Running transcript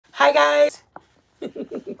Hi guys.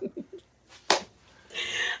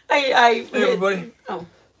 Hey everybody. Oh.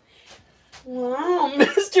 Wow,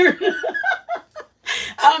 Mr.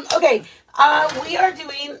 Okay. We are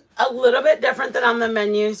doing a little bit different than on the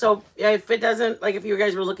menu. So if it doesn't, like if you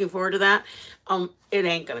guys were looking forward to that, it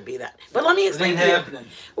ain't gonna be that. But let me explain to happening.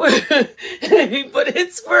 you. But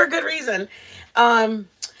it's for a good reason.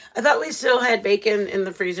 I thought we still had bacon in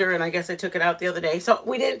the freezer, and I guess I took it out the other day. So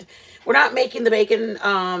we didn't. We're not making the bacon.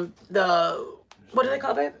 What do they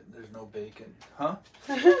call it? There's no bacon, huh?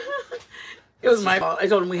 It was my fault. I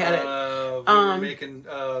told him we had it.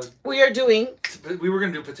 We are doing. We were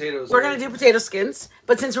gonna do potatoes. We're gonna do potato skins,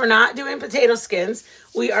 but since we're not doing potato skins,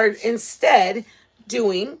 we are instead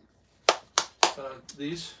doing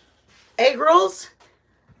these egg rolls,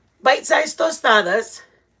 bite-sized tostadas,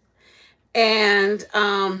 and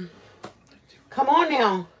come on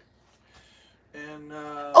now. And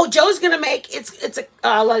oh, Joe's gonna make it's a.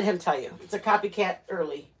 I'll let him tell you. It's a copycat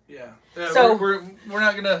early. Yeah. So we're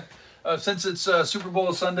not gonna. Since it's Super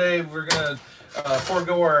Bowl Sunday, we're gonna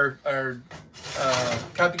forego our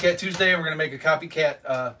Copycat Tuesday, and we're gonna make a copycat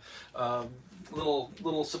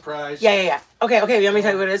little surprise. Yeah. Okay. Let me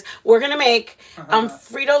tell you what it is. We're gonna make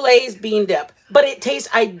Frito Lay's bean dip, but it tastes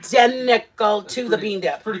identical to the bean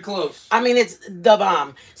dip. Pretty close. I mean, it's the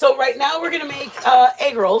bomb. So right now we're gonna make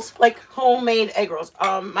egg rolls, like homemade egg rolls.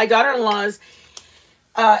 My daughter-in-law's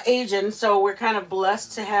Asian, so we're kind of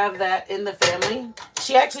blessed to have that in the family.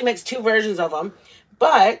 She actually makes two versions of them,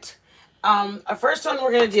 but our first one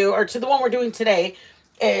we're gonna do, or to the one we're doing today,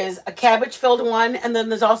 is a cabbage-filled one, and then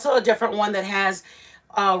there's also a different one that has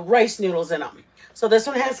rice noodles in them. So this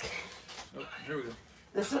one has. Oh, here we go.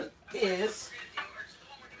 This one is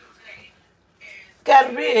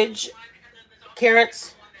cabbage,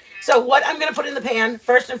 carrots. So what I'm gonna put in the pan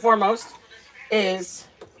first and foremost is,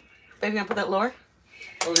 baby, gonna put that lower.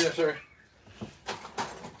 Oh yeah, sorry.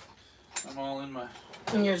 I'm all in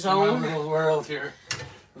your zone. My little world here.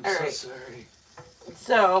 I'm all so right. sorry.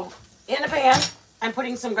 So in the pan, I'm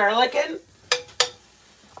putting some garlic in,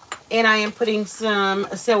 and I am putting some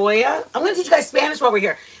cebolla. I'm gonna teach you guys Spanish while we're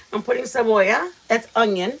here. I'm putting cebolla. That's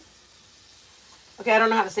onion. Okay, I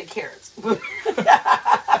don't know how to say carrots. I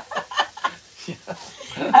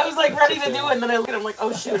was like ready to do it, and then I looked at it, I'm like,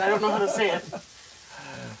 oh shoot, I don't know how to say it.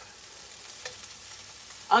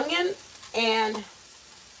 Onion and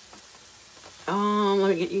let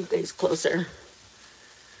me get you guys closer.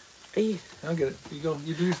 Hey. I'll get it. You go.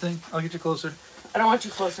 You do your thing. I'll get you closer. I don't want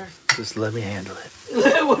you closer. Just let me handle it.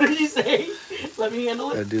 What did you say? Let me handle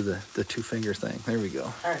it? Gotta do the two-finger thing. There we go.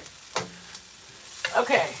 All right.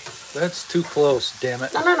 Okay. That's too close, damn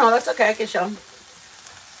it. No, that's okay. I can show them.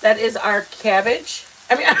 That is our cabbage.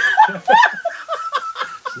 I mean,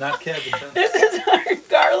 it's not cabbage, huh? This is our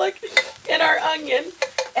garlic and our onion.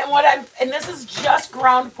 And this is just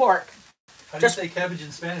ground pork. How do you say cabbage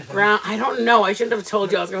in Spanish? Ground. I don't know. I shouldn't have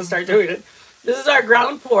told you I was going to start doing it. This is our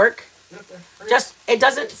ground pork.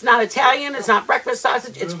 It's not Italian. It's not breakfast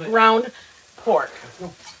sausage. It's ground pork.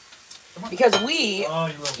 Because we've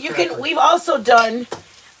also done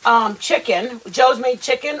chicken. Joe's made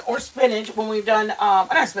chicken or spinach when we've done,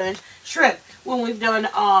 not spinach, shrimp. When we've done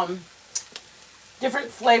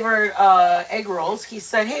different flavored egg rolls. He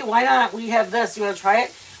said, hey, why not? We have this. You want to try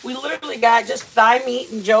it? We literally got just thigh meat,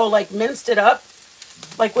 and Joe like minced it up,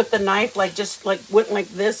 like with the knife, like just like went like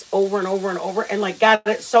this over and over and over, and like got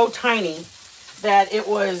it so tiny that it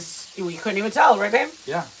was, we couldn't even tell, right, babe?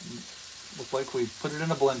 Yeah. Looked like we put it in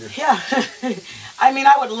a blender. Yeah. I mean,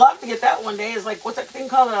 I would love to get that one day. It's like, what's that thing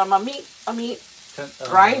called? A meat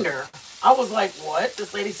grinder. I was like, what?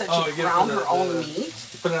 This lady said she ground her own meat. You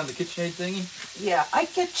put it on the KitchenAid thingy? Yeah. I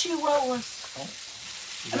get you, Lois. Oh.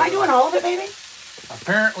 Am I doing all of it, baby?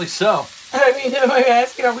 Apparently so. I mean, am I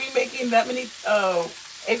asking, are we making that many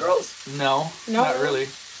egg rolls? No, not really.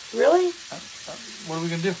 Really? What are we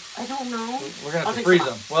going to do? I don't know. We're going to have to freeze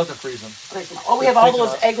them. We'll have to freeze them. Oh, we have all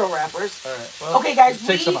those egg roll wrappers. All right. Well, okay, guys.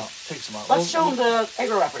 Take some out. Let's show them the egg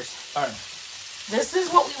roll wrappers. All right. This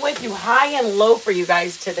is what we went through high and low for you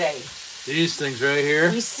guys today. These things right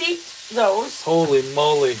here. We seeked those. Holy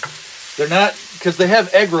moly. They're not, because they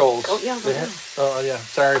have egg rolls. Oh, yeah. Oh, yeah.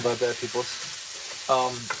 Sorry about that, people.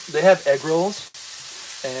 They have egg rolls,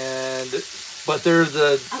 but they're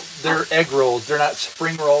egg rolls. They're not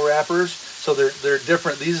spring roll wrappers, so they're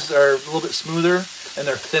different. These are a little bit smoother and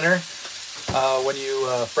they're thinner when you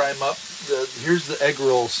fry them up. Here's the egg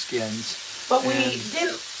roll skins. But we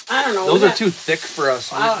didn't. I don't know. Those are too thick for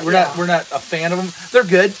us. We're not a fan of them. They're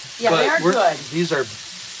good. Yeah, but they are good. These are.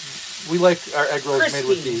 We like our egg rolls made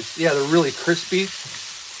with these. Yeah, they're really crispy.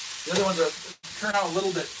 The other ones turn out a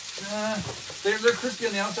little bit They're crispy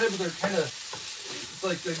on the outside, but they're kind of, it's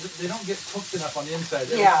like they don't get cooked enough on the inside.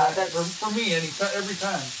 Yeah, that's for me every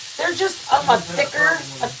time. They're just a thicker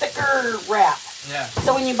wrap. Yeah.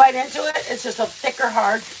 So when you bite into it, it's just a thicker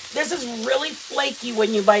hard. This is really flaky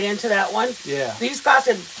when you bite into that one. Yeah. These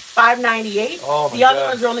costed $5.98. Oh my The other God.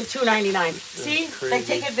 ones are only $2.99. See, crazy. they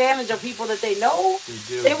take advantage of people that they know. They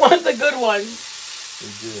do. They want the good ones.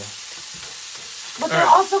 They do. But they're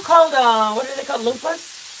also called, what are they called? Loompas?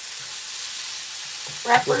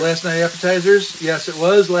 Wrappers? Was last night appetizers? Yes, it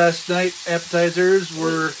was. Last night appetizers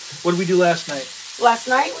were. What did we do last night? Last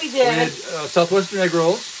night we did. We had Southwestern egg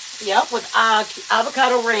rolls. Yep, with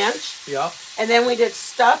avocado ranch. Yep. And then we did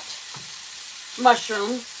stuffed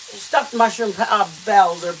mushroom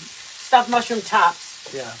bells or stuffed mushroom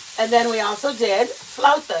tops. Yeah. And then we also did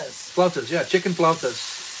flautas. Flautas, yeah, chicken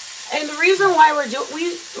flautas. And the reason why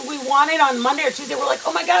we wanted on Monday or Tuesday, we're like,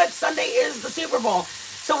 oh my God, Sunday is the Super Bowl.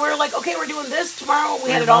 So we're like, okay, we're doing this tomorrow.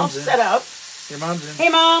 We had it all set up. Your mom's in. Hey,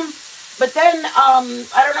 Mom. But then,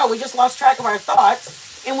 I don't know, we just lost track of our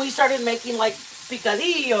thoughts. And we started making like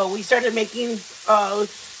picadillo. We started making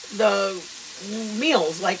the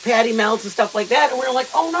meals like patty melts and stuff like that. And we were like,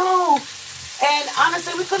 oh no. And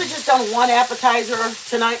honestly, we could have just done one appetizer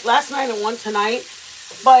last night and one tonight.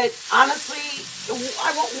 But honestly,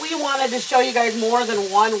 we wanted to show you guys more than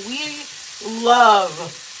one.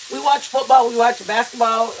 We watch football, we watch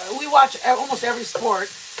basketball, we watch almost every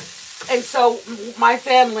sport. And so my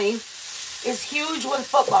family is huge with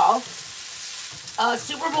football.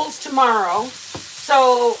 Super Bowl's tomorrow.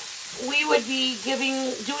 So we would be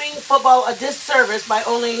doing football a disservice by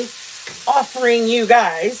only offering you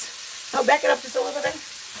guys, back it up just a little bit,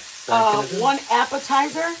 one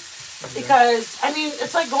appetizer. Because, I mean,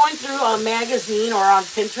 it's like going through a magazine or on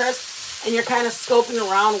Pinterest and you're kind of scoping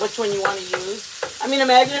around which one you want to use. I mean,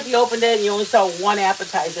 imagine if you opened it and you only saw one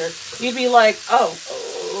appetizer. You'd be like, oh,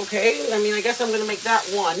 okay. I mean, I guess I'm going to make that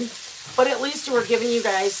one. But at least we're giving you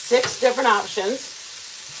guys 6 different options.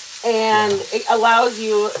 And it allows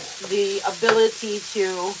you the ability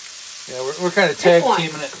to... Yeah, we're kind of tag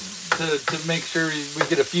teaming it to make sure we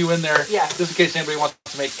get a few in there. Yes. Just in case anybody wants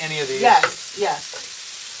to make any of these. Yes, yes.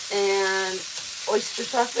 And oyster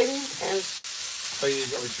stuffing and... Oh, you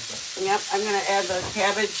use oyster sauce. Yep, I'm going to add the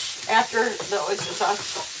cabbage after the oyster sauce.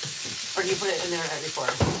 Or do you put it in there right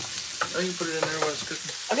before? Oh, you put it in there while it's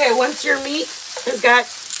cooking. Okay, once your meat has got...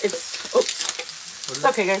 It's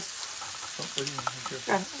okay, guys.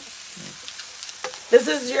 This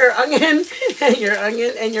is your onion,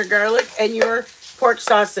 and your garlic, and your pork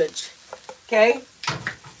sausage. Okay?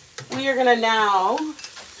 We are going to now...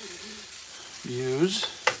 use...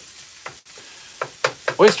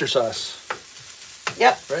 oyster sauce.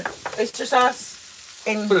 Yep. Right? Oyster sauce.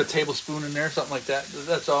 And put a tablespoon in there, something like that.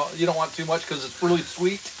 That's all. You don't want too much because it's really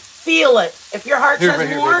sweet. Feel it. If your heart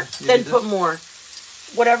says more, then put more.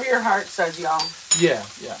 Whatever your heart says, y'all. Yeah,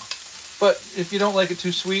 yeah. But if you don't like it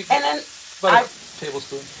too sweet, and then about a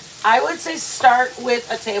tablespoon. I would say start with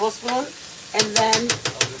a tablespoon, and then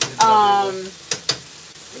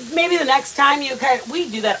maybe the next time we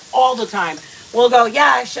do that all the time. We'll go,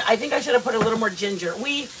 yeah, I think I should have put a little more ginger.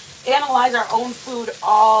 We analyze our own food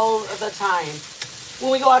all the time.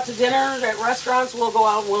 When we go out to dinner at restaurants, we'll go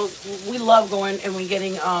out. We love going and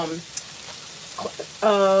getting clam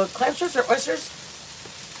strips or oysters,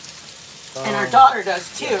 and our daughter does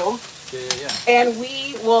too. Yeah. And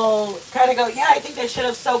we will kind of go, yeah, I think I should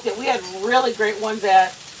have soaked it. We had really great ones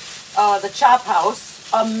at the Chop House.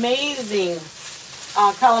 Amazing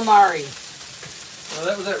calamari. Well,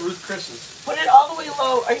 that was at Ruth Chris's. Put it all the way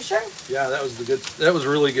low. Are you sure? Yeah, that was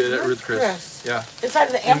really good at Ruth Chris. Yeah. Inside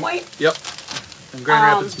of the Amway? Yep. In Grand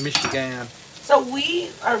Rapids, Michigan. So we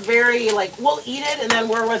are very, we'll eat it, and then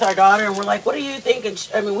we're with our daughter, and we're like, what do you think?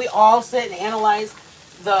 And we all sit and analyze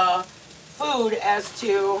the food as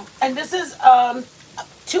to, and this is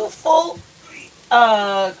 2 full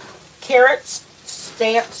carrot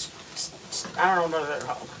stamps. I don't know what they're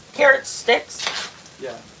called. Carrot sticks.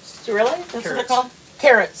 Yeah. Really? That's what they're called?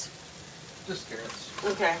 Carrots. Just carrots.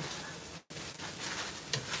 Okay.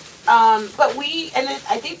 But we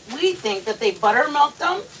think that they buttermilked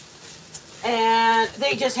them, and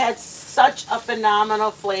they just had such a phenomenal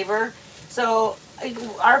flavor. So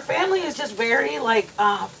our family is just very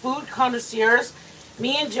food connoisseurs.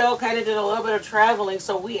 Me and Joe kind of did a little bit of traveling,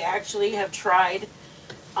 so we actually have tried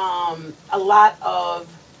a lot of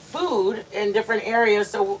food in different areas.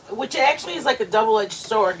 So which actually is like a double-edged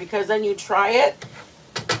sword, because then you try it.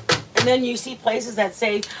 And then you see places that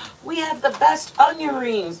say, we have the best onion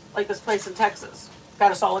rings, like this place in Texas.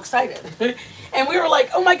 Got us all excited. And we were like,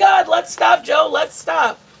 oh my God, let's stop, Joe, let's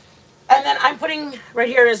stop. And then I'm putting right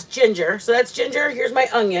here is ginger. So that's ginger. Here's my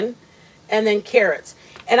onion. And then carrots.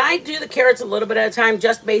 And I do the carrots a little bit at a time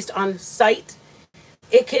just based on sight.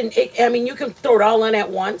 I mean, you can throw it all in at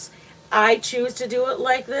once. I choose to do it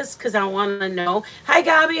like this because I want to know. Hi,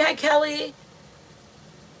 Gabby. Hi, Kelly.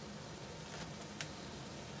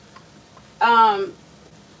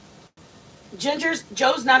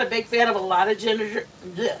 Joe's not a big fan of a lot of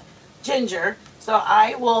ginger. So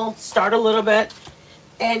I will start a little bit.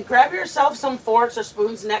 And grab yourself some forks or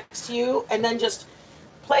spoons next to you. And then just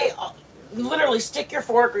literally stick your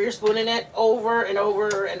fork or your spoon in it over and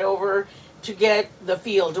over and over to get the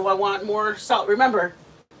feel. Do I want more salt? Remember,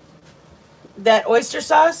 that oyster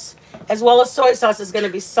sauce as well as soy sauce is going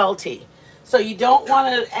to be salty. So you don't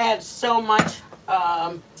want to add so much.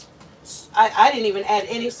 I didn't even add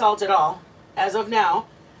any salt at all. As of now,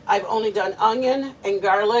 I've only done onion and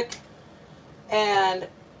garlic and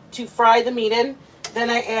to fry the meat in. Then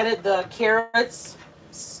I added the carrots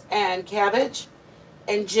and cabbage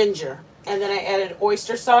and ginger. And then I added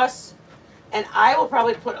oyster sauce. And I will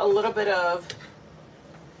probably put a little bit of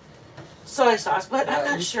soy sauce, but I'm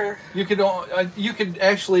not sure. You could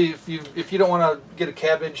actually, if you don't want to get a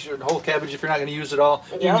cabbage or the whole cabbage, if you're not going to use it all,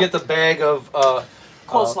 you can get the bag of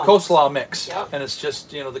coleslaw mix. Yep. And it's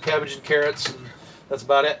just, the cabbage and carrots, and that's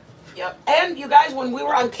about it. Yep. And you guys, when we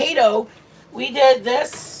were on keto, we did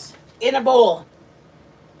this in a bowl.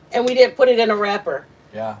 And we didn't put it in a wrapper.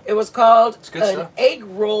 Yeah. It was called an stuff. egg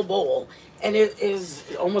roll bowl. And it is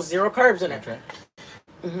almost 0 carbs in it. Okay.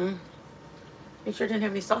 Mm-hmm. Make sure it didn't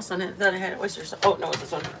have any sauce on it. Then I had oyster sauce. Oh, no, it's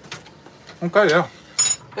this one. Okay, yeah.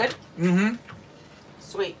 Good? Mm-hmm.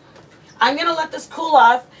 Sweet. I'm going to let this cool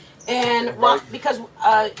off. And because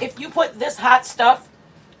if you put this hot stuff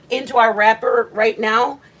into our wrapper right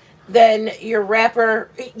now, then your wrapper,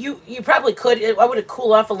 you probably could. I would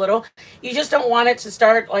cool off a little. You just don't want it to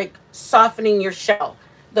start like softening your shell,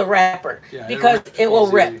 the wrapper, because it will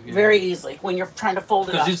rip very easily when you're trying to fold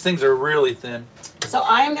it up. Because these things are really thin. So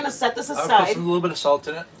I am going to set this aside. I'll put a little bit of salt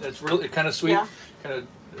in it. It's really kind of sweet. Yeah. Kind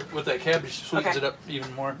of with that cabbage sweetens it up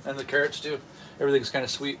even more, and the carrots too. Everything's kind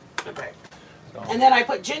of sweet. Okay. So. And then I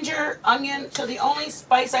put ginger, onion. So the only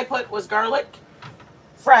spice I put was garlic,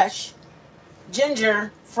 fresh,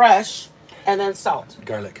 ginger, fresh, and then salt.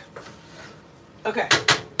 Garlic. Okay.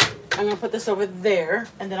 I'm going to put this over there,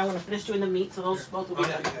 and then I'm going to finish doing the meat, so those both will be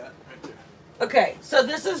done. Right there. Okay, so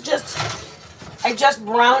this is I just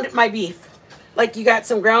browned my beef. Like you got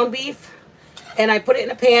some ground beef, and I put it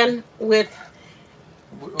in a pan with...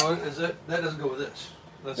 What is that? That doesn't go with this.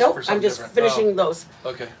 That's nope, I'm just finishing those.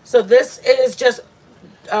 Okay. So this is just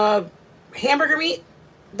hamburger meat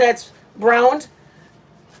that's browned.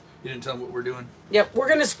 You didn't tell them what we're doing. Yep, we're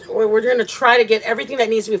gonna try to get everything that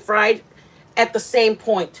needs to be fried at the same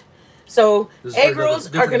point. So egg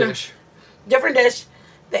rolls are gonna different dish.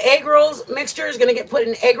 The egg rolls mixture is gonna get put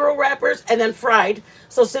in egg roll wrappers and then fried.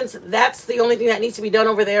 So since that's the only thing that needs to be done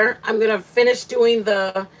over there, I'm gonna finish doing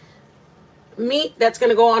the meat that's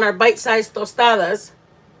gonna go on our bite-sized tostadas.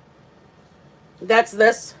 That's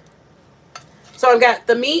this. So I've got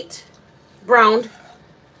the meat browned.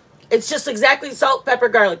 It's just exactly salt, pepper,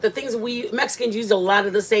 garlic. The things we Mexicans use a lot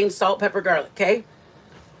of the same salt, pepper, garlic, okay?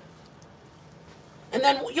 And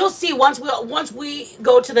then you'll see once we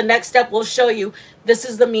go to the next step, we'll show you this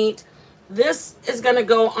is the meat. This is going to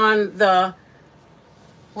go on the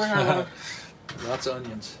lots of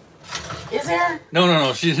onions. Is there?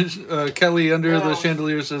 No. Kelly under the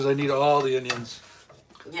chandelier says I need all the onions.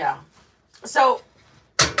 Yeah. So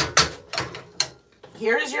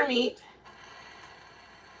here's your meat.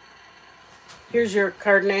 Here's your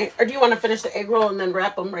carne. Or do you want to finish the egg roll and then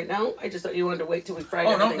wrap them right now? I just thought you wanted to wait till we fried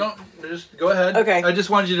everything. No. Just go ahead. Okay. I just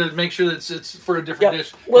wanted you to make sure that it's for a different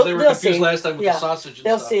dish. Because well, they were confused last time with the sausage and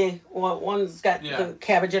they'll stuff. They'll see. Well, one's got the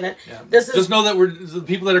cabbage in it. Yeah. Just know that the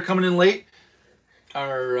people that are coming in late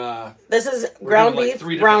are... this is ground beef.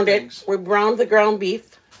 Browned it. We browned the ground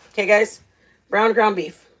beef. Okay, guys? Browned ground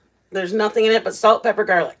beef. There's nothing in it but salt, pepper,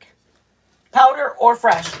 garlic. Powder or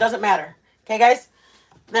fresh. Doesn't matter. Okay, guys?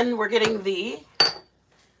 Then we're getting the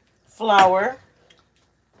flour.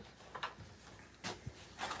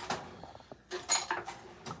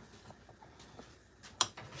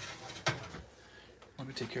 Let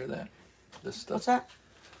me take care of that. This stuff. What's that?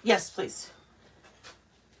 Yes, please.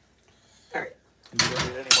 All right. And you don't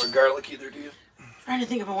need any more garlic either, do you? I'm trying to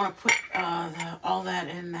think if I want to put all that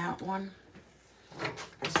in that one. I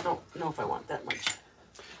just don't know if I want that much.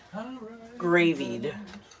 All right. Gravied.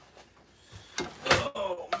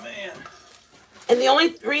 Oh, man. And the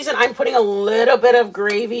only reason I'm putting a little bit of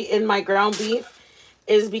gravy in my ground beef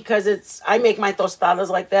is because I make my tostadas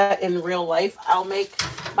like that in real life. I'll make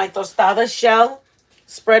my tostada shell,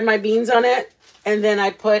 spread my beans on it, and then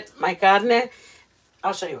I put my carne.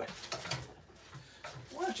 I'll show you it.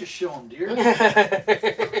 Why don't you show them, dear?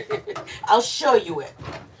 I'll show you it.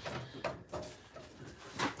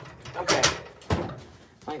 Okay.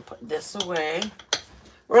 Let me put this away.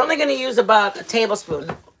 We're only going to use about a tablespoon.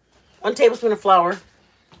 1 tablespoon of flour.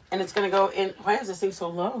 And it's going to go in. Why is this thing so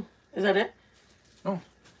low? Is that it? Oh.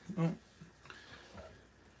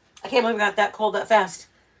 I can't believe it got that cold that fast.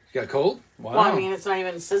 You got cold? Wow. Well, I mean, it's not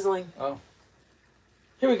even sizzling. Oh.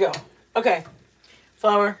 Here we go. Okay.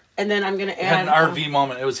 Flour. And then I'm going to add... Had an RV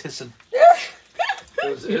moment. It was hissing. it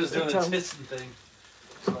was doing its hissing thing.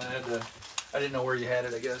 So I didn't know where you had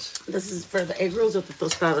it, I guess. This is for the egg rolls or the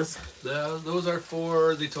tostadas? Those are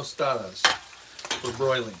for the tostadas. For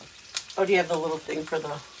broiling. Oh, do you have the little thing for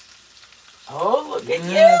the... Oh, look at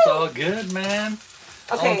you. It's all good, man.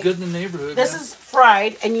 Okay. All good in the neighborhood. This is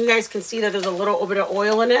fried, and you guys can see that there's a little bit of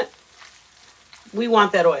oil in it. We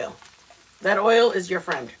want that oil. That oil is your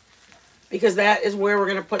friend. Because that is where we're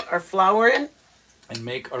going to put our flour in. And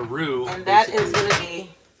make a roux. And that is going to be...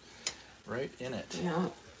 right in it. Yeah.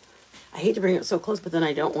 I hate to bring it so close, but then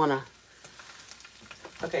I don't want to...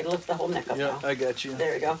 Okay, lift the whole neck up now. Yeah, I got you.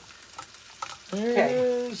 There we go.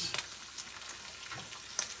 Okay.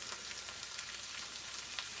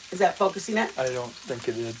 Is that focusing it? I don't think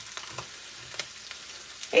it did.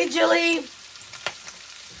 Hey, Jilly.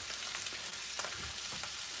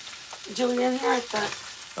 Jilly in here? I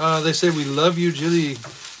thought. They say we love you, Jilly.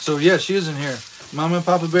 So, yeah, she is in here. Mama and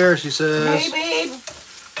Papa Bear, she says. Hey, babe.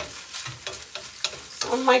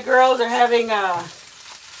 Some of my girls are having,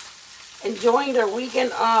 enjoying their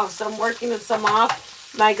weekend off. Some working and some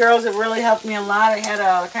off. My girls have really helped me a lot. I had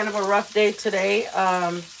a kind of a rough day today.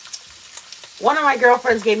 One of my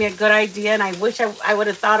girlfriends gave me a good idea, and I wish I would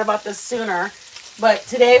have thought about this sooner. But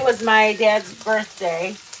today was my dad's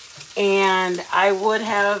birthday, and I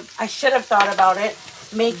should have thought about it,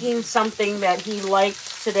 making something that he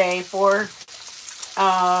liked today for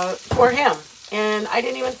him. And I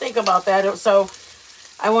didn't even think about that. So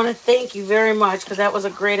I want to thank you very much, because that was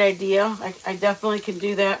a great idea. I definitely can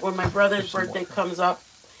do that when my brother's birthday comes up.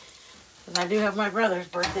 And I do have my brother's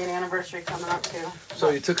birthday and anniversary coming up too.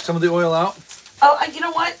 So you took some of the oil out? Oh, you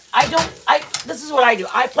know what? This is what I do.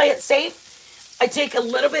 I play it safe. I take a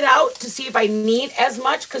little bit out to see if I need as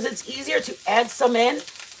much, because it's easier to add some in.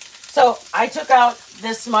 So I took out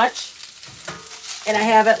this much, and I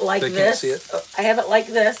have it like this. Can't see it. I have it like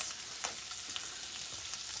this.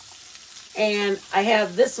 And I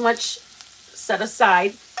have this much set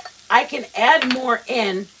aside. I can add more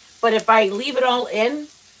in, but if I leave it all in,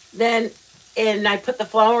 and I put the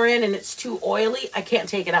flour in and it's too oily, I can't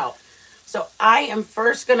take it out. So I am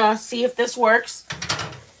first gonna see if this works.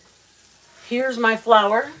 Here's my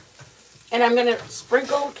flour, and I'm gonna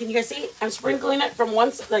sprinkle. Can you guys see? I'm sprinkling it from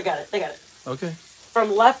one side. They got it. Okay.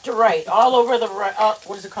 From left to right, all over the right.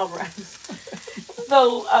 What is it called?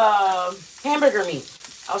 The hamburger meat.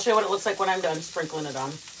 I'll show you what it looks like when I'm done sprinkling it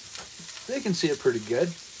on. They can see it pretty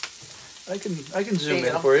good. I can zoom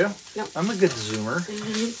in go. for you. Yep. I'm a good zoomer.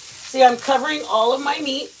 Mm-hmm. See, I'm covering all of my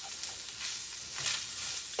meat.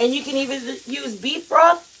 And you can even use beef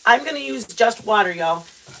broth. I'm going to use just water, y'all.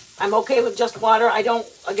 I'm okay with just water. I don't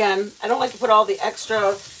like to put all the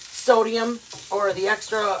extra sodium or the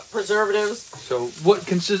extra preservatives. So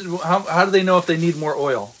how do they know if they need more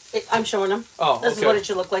oil? I'm showing them. Oh, This is what it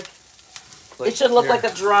should look like. Like it should look here. like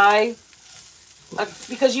a dry,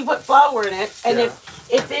 because you put flour in it. And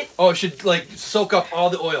if it... Oh, it should like soak up all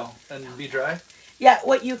the oil and be dry? Yeah,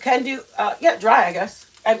 what you can do... dry, I guess.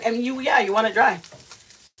 I mean, you want it dry.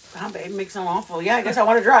 Oh, babe, makes them awful. Yeah, I guess I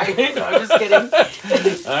want it dry. No, I'm just kidding.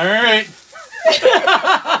 All right.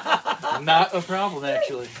 Not a problem,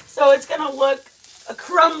 actually. So it's going to look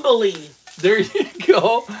crumbly. There you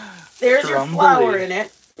go. There's your flour in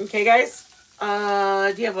it. Okay, guys?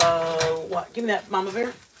 Do you have what? Give me that, Mama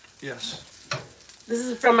Bear. Yes. This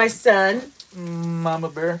is from my son. Mama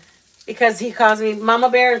Bear. Because he calls me Mama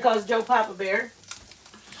Bear and calls Joe Papa Bear.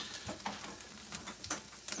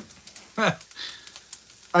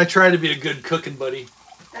 I try to be a good cooking buddy.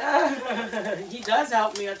 He does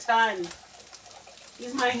help me a ton.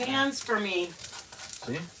 He's my hands for me.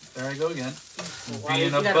 See? There I go again. Well,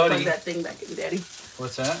 Being you a gotta buddy. plug that thing back in, Daddy.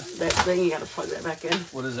 What's that? That thing, you gotta plug that back in.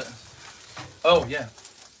 What is it? Oh, yeah.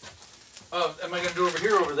 Oh, am I going to do over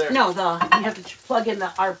here or over there? No, you have to plug in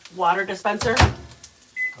our water dispenser.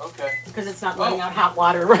 Okay. Because it's not letting out hot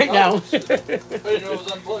water right now. I didn't know it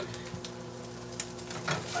was unplugged.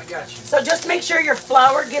 I got you. So just make sure your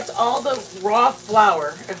flour gets all the raw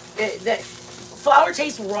flour. flour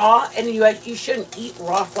tastes raw, and you shouldn't eat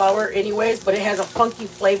raw flour anyways, but it has a funky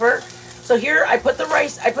flavor. So here I put the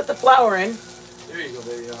rice, I put the flour in. There you go,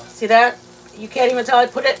 baby. See that? You can't even tell I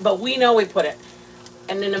put it, but we know we put it.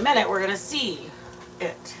 And in a minute, we're going to see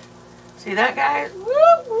it. See that, guys? Woo,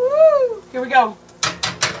 woo. Here we go.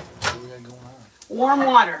 What do we got going on? Warm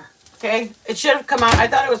water, okay? It should have come out. I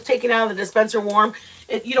thought it was taken out of the dispenser warm.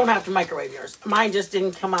 You don't have to microwave yours. Mine just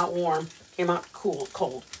didn't come out warm. Came out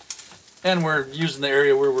cold. And we're using the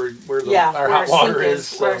area where our hot water is.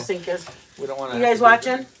 So where our sink is. We don't want to. You guys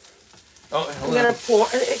watching? Oh, hold I'm on. gonna pour.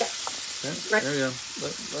 There you go.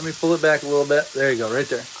 Let me pull it back a little bit. There you go, right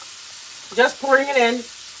there. Just pouring it in,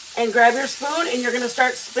 and grab your spoon, and you're gonna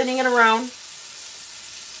start spinning it around.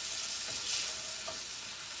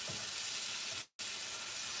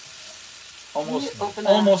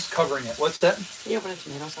 Almost covering it. What's that? Can you open a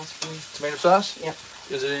tomato sauce for me? Tomato sauce? Yep.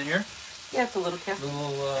 Is it in here? Yeah, it's a little cap. The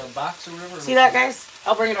little box or whatever? See that, guys?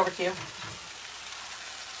 I'll bring it over to you.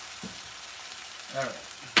 All right.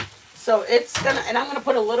 So it's gonna, and I'm gonna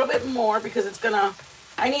put a little bit more because it's gonna,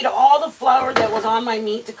 I need all the flour that was on my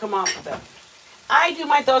meat to come off of it. I do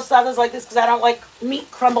my tostadas like this because I don't like meat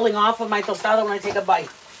crumbling off of my tostada when I take a bite.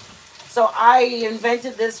 So I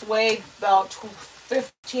invented this way about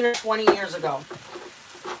 15 or 20 years ago.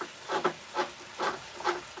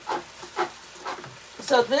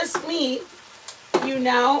 So this meat, you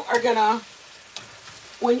now are gonna,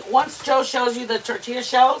 once Joe shows you the tortilla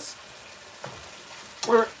shells,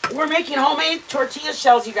 we're making homemade tortilla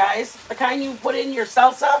shells, you guys. The kind you put in your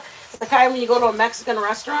salsa, the kind when you go to a Mexican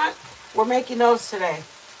restaurant. We're making those today.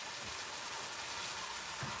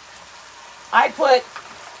 I put...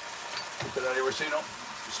 Keep it out of here so you don't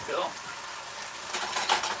spill.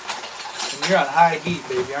 And you're on high heat,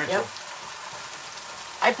 baby, aren't you?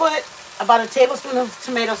 I put about a tablespoon of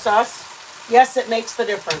tomato sauce. Yes, it makes the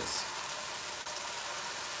difference.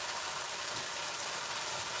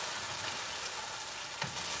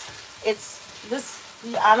 It's this,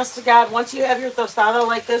 honest to God, once you have your tostada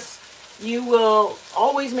like this, you will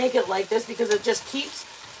always make it like this because it just keeps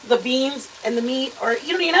the beans and the meat, or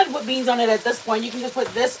you don't even have to put beans on it at this point. You can just put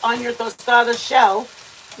this on your tostada shell,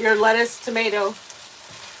 your lettuce, tomato.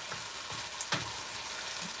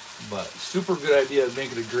 But super good idea of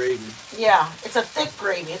making a gravy. Yeah, it's a thick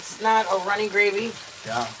gravy. It's not a runny gravy.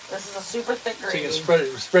 Yeah. This is a super thick gravy. So you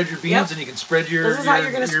can spread your beans, and you can spread your. This is how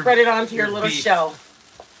you're going to spread it onto your little beef. shell.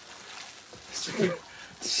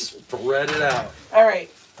 Spread it out. All right.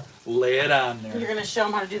 Lay it on there. You're going to show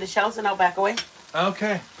them how to do the shells, and I'll back away.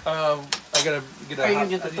 Okay. I gotta get a. Or you can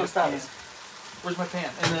do the tostadas. Where's my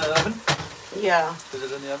pan? In the oven? Yeah. Is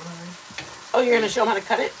it in the oven already? Oh, you're going to show them how to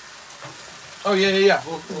cut it? Oh yeah.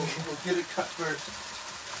 We'll get it cut first.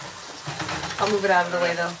 I'll move it out of the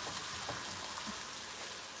way though.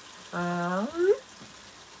 All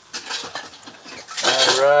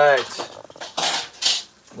right.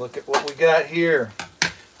 Look at what we got here.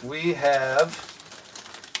 We have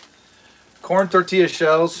corn tortilla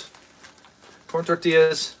shells, corn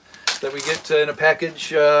tortillas that we get in a package.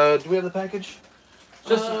 Do we have the package?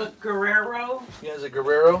 Just Guerrero. Yeah, it's a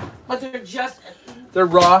Guerrero. But They're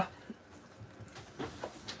raw.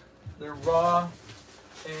 They're raw.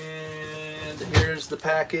 And here's the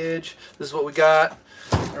package. This is what we got.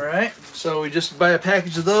 All right. So we just buy a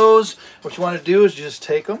package of those. What you want to do is just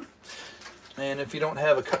take them. And if you don't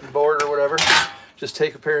have a cutting board or whatever, just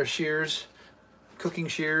take a pair of shears, cooking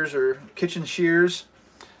shears or kitchen shears,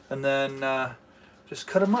 and then just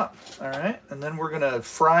cut them up. All right. And then we're going to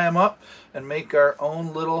fry them up and make our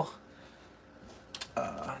own little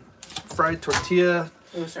fried tortilla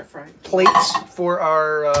plates for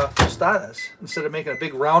our tostadas. Instead of making a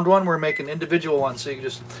big round one, we're making individual ones so you can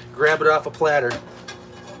just grab it off a platter.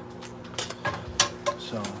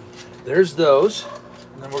 So there's those.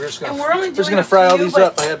 And then we're just gonna fry all these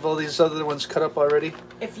up. I have all these other ones cut up already.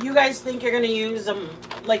 If you guys think you're gonna use them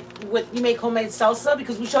like you make homemade salsa,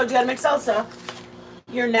 because we showed you how to make salsa,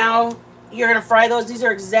 you're gonna fry those. These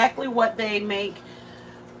are exactly what they make.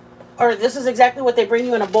 Or this is exactly what they bring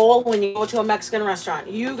you in a bowl when you go to a Mexican restaurant.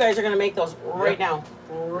 You guys are going to make those right now.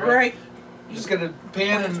 Right. You just get a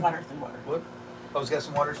pan and... Water. What? Oh, it's got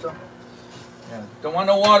some water still? Yeah. Don't want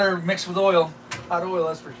no water mixed with oil. Hot oil,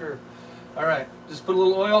 that's for sure. All right. Just put a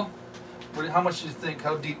little oil. How much do you think?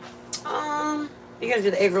 How deep? You got to do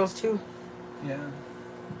the egg rolls too. Yeah.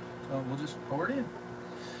 So we'll just pour it in.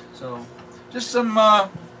 So just some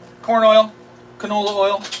corn oil, canola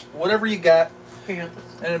oil, whatever you got.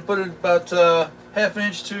 And put it about half an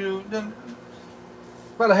inch to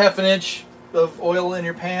about a half an inch of oil in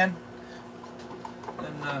your pan,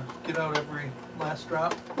 and get out every last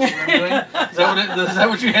drop. Is that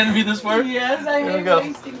what you handed me this for? Yes, I hate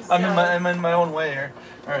wasting stuff. I'm in my own way here.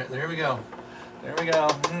 All right, there we go. There we go.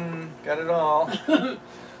 Got it all.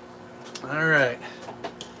 All right.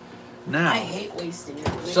 Now. I hate wasting it.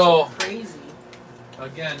 It's so crazy.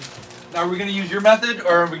 Again, now are we going to use your method or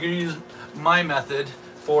are we going to use my method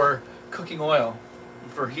for cooking oil,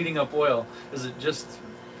 for heating up oil? Is it just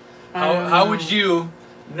how would you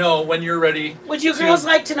know when you're ready? Would you girls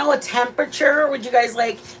like to know a temperature, or would you guys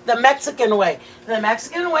like the Mexican way? The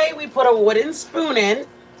Mexican way, we put a wooden spoon in,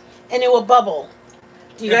 and it will bubble.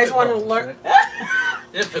 Do you guys want to learn? Right?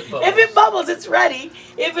 If it bubbles. If it bubbles, it's ready.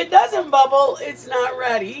 If it doesn't bubble, it's not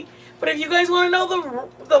ready. But if you guys want to know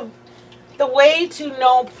the way to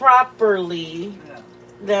know properly,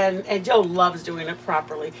 then, and Joe loves doing it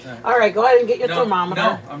properly. All right, go ahead and get your thermometer.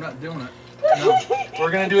 No, I'm not doing it. No, we're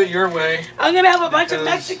going to do it your way. I'm going to have a bunch of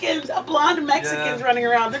Mexicans, blonde Mexicans running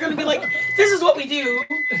around. They're going to be like, this is what we do.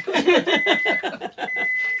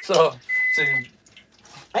 So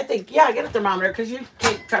I think, get a thermometer because you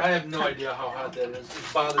can't try. I have no idea how hot that is.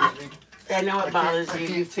 It bothers me. I know it bothers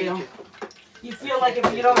you. You feel like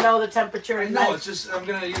if you don't know the temperature. No, it's just I'm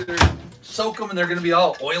going to either soak them and they're going to be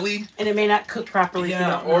all oily. And it may not cook properly.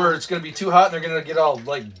 Yeah, or it's going to be too hot and they're going to get all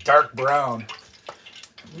like dark brown.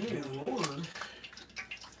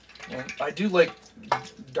 Yeah, I do like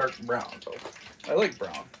dark brown though. I like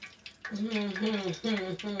brown.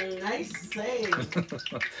 Nice save.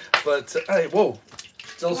 But hey, whoa,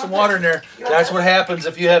 still some water in there. That's what happens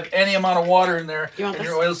if you have any amount of water in there and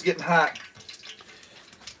your oil's getting hot.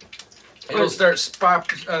 It'll start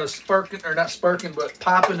sparking, or not sparking, but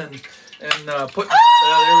popping and putting. There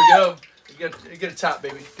we go. You get a top,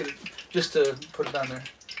 baby. Just to put it on there.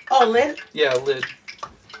 Oh, lid? Yeah, lid.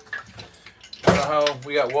 I don't know how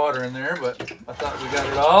we got water in there, but I thought we got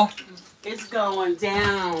it all. It's going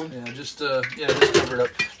down. Yeah, just cover it up.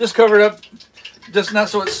 Just cover it up. Just not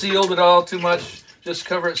so it's sealed at all too much. Just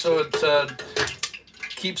cover it so it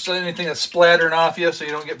keeps anything that's splattering off you, so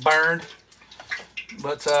you don't get burned.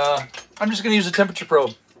 But I'm just going to use a temperature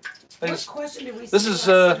probe. What question did we This is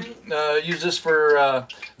use this for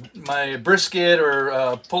my brisket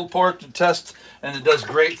or pulled pork to test, and it does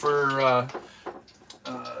great for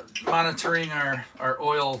monitoring our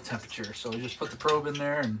oil temperature. So we just put the probe in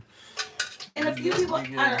there, and a few people,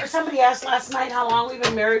 somebody asked last night how long we've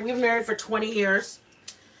been married. We've been married for 20 years.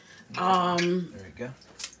 There you go.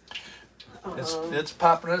 It's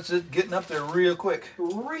popping. It's getting up there real quick.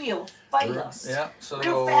 Real fast. Yeah. So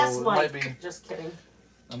real fast. It might be. Just kidding.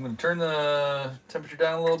 I'm going to turn the temperature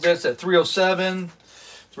down a little bit. It's at 307,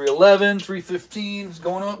 311, 315. It's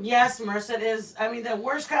going up. Yes, Marissa, it is. I mean, the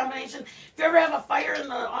worst combination. If you ever have a fire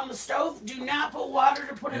on the stove, do not put water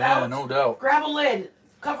to put it out. Yeah, no doubt. Grab a lid.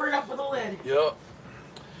 Cover it up with a lid. Yep.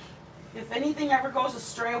 If anything ever goes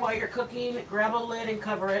astray while you're cooking, grab a lid and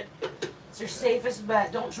cover it. It's your safest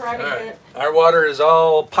bet. Don't try to get it. Our water is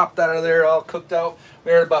all popped out of there, all cooked out.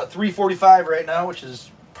 We're at about 345 right now, which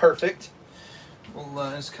is perfect.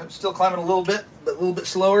 Well, it's still climbing a little bit, but a little bit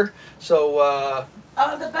slower. So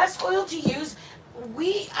the best oil to use,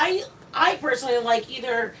 I personally like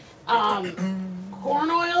either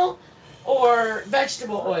corn oil or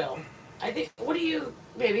vegetable oil. I think. What do you,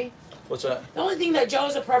 baby? What's that? The only thing that Joe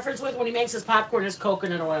has a preference with when he makes his popcorn is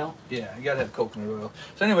coconut oil. Yeah, you gotta have coconut oil.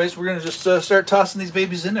 So, anyways, we're gonna just start tossing these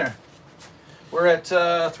babies in there. We're at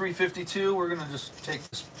 352. We're gonna just take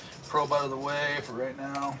this probe out of the way for right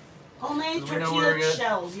now. Homemade tortilla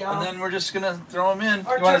shells, y'all. And then we're just going to throw them in.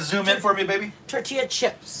 Or you want to zoom in for me, baby? Tortilla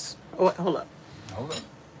chips. Oh, hold up. Hold up.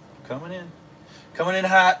 Coming in. Coming in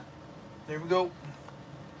hot. There we go.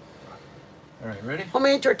 All right, ready?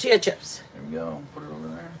 Homemade tortilla chips. There we go. Put it over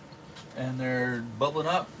there. And they're bubbling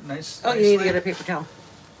up. Nice. Oh, you need to get a paper towel.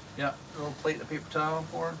 Yeah, a little plate and a paper towel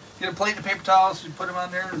for them. Get a plate and a paper towel so you put them on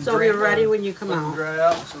there. And so they're ready when you come out. Dry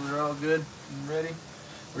out so they're all good and ready.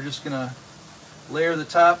 We're just going to layer the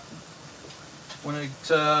top. When it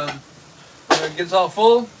gets all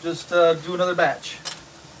full, just do another batch.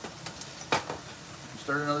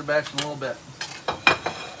 Start another batch in a little bit.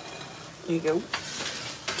 There you go.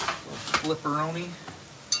 Flipperoni.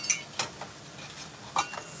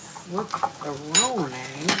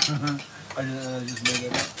 Flipperoni? I just made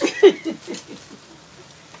that up.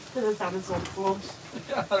 Because it sounded so cool.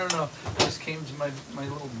 Yeah, I don't know. It just came to my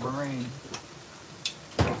little brain.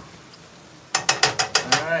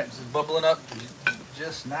 Alright, this is bubbling up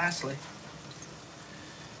just nicely.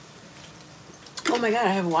 Oh my god,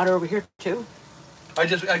 I have water over here too. I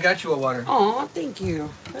got you a water. Oh, thank you.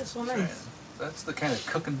 That's so nice. Right. That's the kind of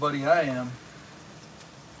cooking buddy I am.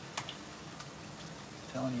 I'm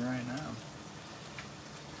telling you right now.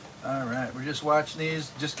 All right, we're just watching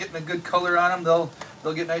these, just getting a good color on them.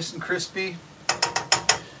 They'll get nice and crispy.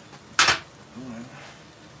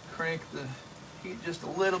 Crank the heat just a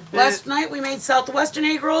little bit. Last night we made Southwestern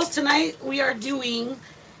egg rolls. Tonight we are doing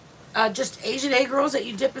just Asian egg rolls that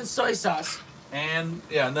you dip in soy sauce. And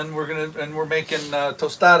yeah, and then we're making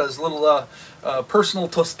tostadas, little personal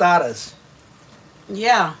tostadas.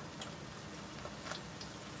 Yeah.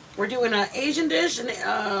 We're doing an Asian dish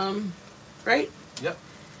and right? Yep.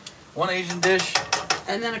 One Asian dish.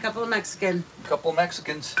 And then a couple of Mexican. A couple of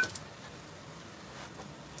Mexicans.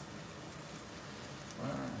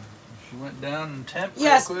 She went down in temp.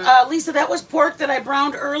 Yes, Lisa, that was pork that I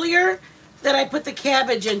browned earlier that I put the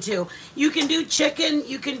cabbage into. You can do chicken.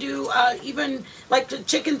 You can do even like the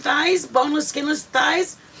chicken thighs, boneless, skinless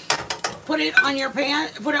thighs. Put it on your pan.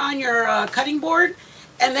 Put it on your cutting board,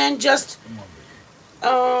 and then just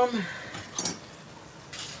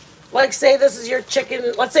like say this is your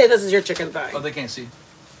chicken. Let's say this is your chicken thigh. Oh, they can't see.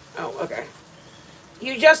 Oh, okay.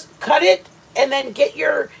 You just cut it and then get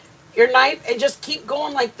your knife and just keep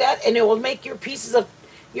going like that, and it will make your pieces of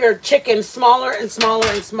your chicken smaller and smaller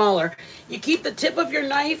and smaller. You keep the tip of your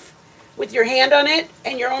knife with your hand on it,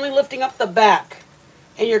 and you're only lifting up the back,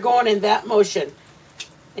 and you're going in that motion.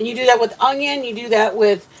 And you do that with onion, you do that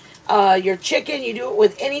with your chicken, you do it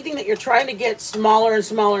with anything that you're trying to get smaller and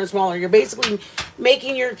smaller and smaller. You're basically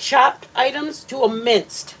making your chopped items to a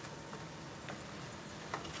minced.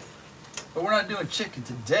 But we're not doing chicken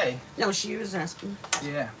today. No, she was asking.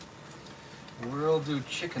 Yeah. We'll do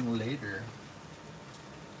chicken later.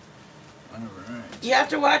 All right. You have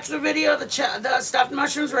to watch the video. The stuffed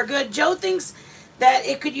mushrooms were good. Joe thinks that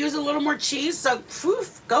it could use a little more cheese, so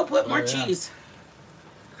poof, go put more cheese.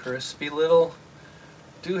 Crispy little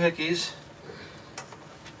doohickeys.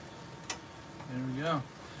 There we go.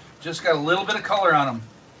 Just got a little bit of color on them.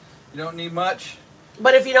 You don't need much.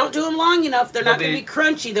 But if you don't do them long enough, they're not going to be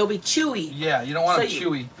crunchy. They'll be chewy. Yeah, you don't want them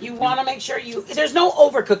chewy. You want to make sure there's no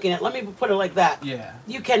overcooking it. Let me put it like that. Yeah.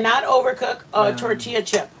 You cannot overcook a tortilla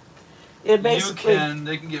chip. It basically. You can.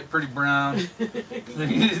 They can get pretty brown.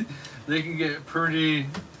 they can get pretty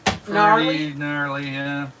gnarly,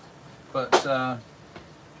 yeah. But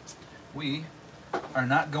we are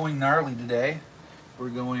not going gnarly today. We're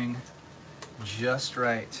going just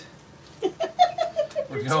right.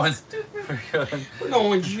 We're going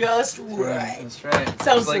just right. That's right.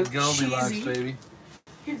 Sounds like so Goldilocks, cheesy. baby.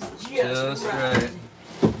 It's just right.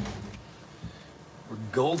 We're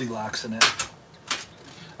Goldilocks in it.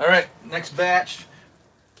 All right, next batch.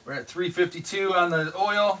 We're at 352 on the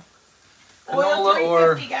oil. Oil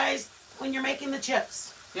 350, guys, when you're making the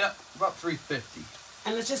chips. Yep, about 350.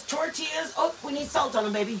 And it's just tortillas. Oh, we need salt on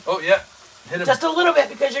them, baby. Oh, yeah. Hit them. Just a little bit,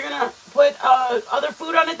 because you're going to put other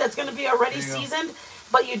food on it that's going to be already seasoned.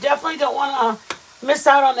 But you definitely don't want to miss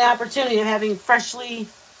out on the opportunity of having freshly...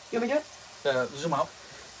 You want me to do it? Zoom out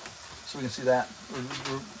so we can see that.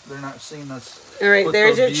 They're not seeing us. All right, put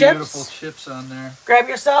there's your those chips. Beautiful chips on there. Grab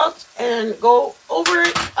your salt and go over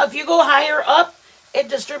it. If you go higher up, it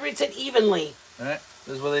distributes it evenly. All right,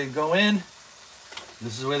 this is where they go in.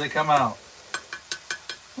 This is where they come out.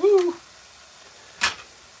 Woo!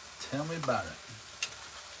 Tell me about it.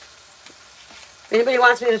 If anybody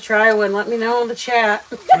wants me to try one, let me know in the chat.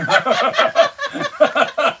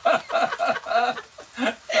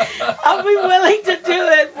 I'll be willing to do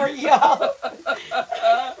it for y'all.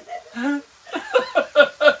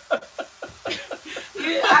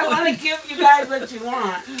 I want to give you guys what you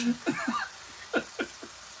want.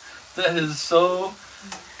 That is so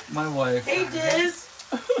my wife. Hey, Diz.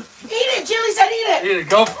 Eat it. Jilly said eat it. Eat it.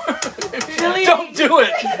 Go for it. Jilly, Don't do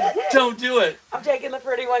it. Don't do it. I'm taking the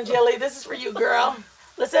pretty one, Jilly. This is for you, girl.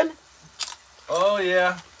 Listen. Oh,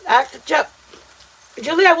 yeah. Chip.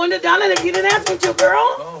 Jilly, I wouldn't have done it if you didn't ask me to,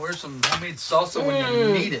 girl. Oh, where's some homemade salsa when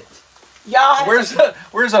you need it? Y'all.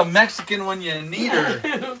 Where's a Mexican when you need her?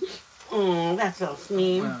 That's so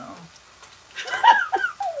mean.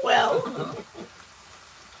 Well.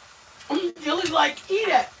 Jilly's like, eat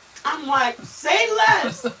it. I'm like, say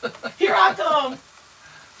less. Here I come.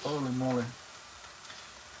 Holy moly.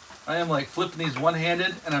 I am like flipping these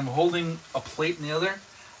one-handed and I'm holding a plate in the other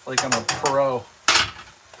like I'm a pro.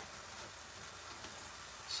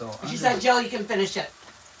 So she said, Joe, you can finish it.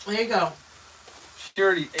 There you go. She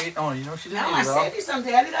already ate. Oh, you know she didn't eat it all. I said you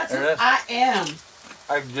something, Daddy. That's who I am.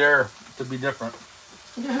 I dare to be different.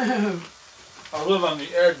 I live on the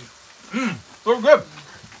edge. So good.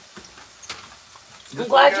 I'm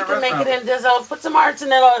glad you can make it in, Dizzo. Put some hearts in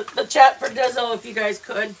the chat for Dizzo if you guys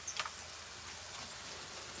could.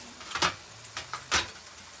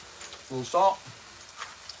 A little salt.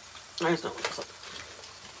 There's no salt.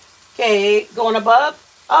 Okay, going above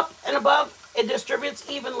up and above, it distributes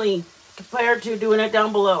evenly compared to doing it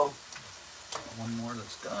down below. One more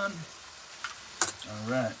that's done. All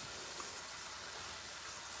right.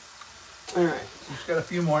 All right. We've got a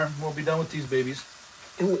few more. We'll be done with these babies.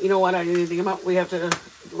 And you know what? I didn't think about. We have to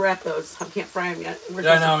wrap those. I can't fry them yet.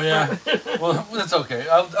 Yeah, I know. Yeah. Well, that's okay.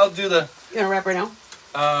 I'll do the. You gonna wrap right now?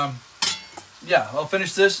 Yeah. I'll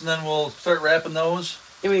finish this and then we'll start wrapping those.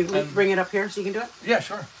 Can we bring it up here so you can do it? Yeah,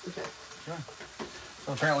 sure. Okay. Sure.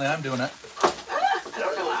 So apparently I'm doing it. I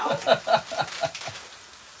don't know how.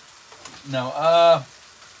 No.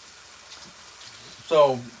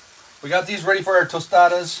 So we got these ready for our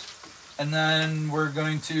tostadas, and then we're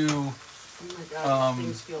going to Oh my God, these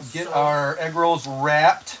things feel get so... our egg rolls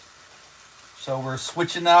wrapped. So we're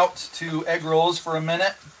switching out to egg rolls for a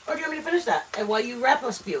minute. Or do you want me to finish that? And while you wrap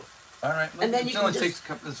us a few. All right. And then you can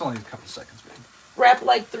it's only a couple seconds, babe. Wrap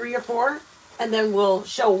like 3 or 4, and then we'll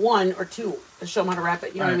show 1 or 2 to show them how to wrap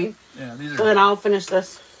it. You know what I mean? Yeah, these are. So then I'll finish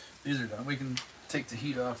this. These are done. We can take the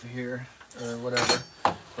heat off of here or whatever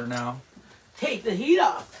for now. Take the heat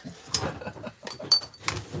off.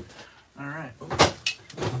 All right.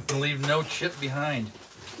 Leave no chip behind.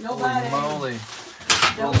 Nobody. Holy moly.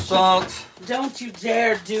 A little salt. Don't you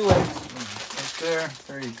dare do it. Right there.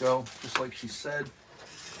 There you go. Just like she said.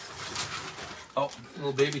 Oh, a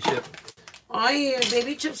little baby chip. Oh yeah,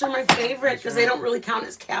 baby chips are my favorite because they don't really count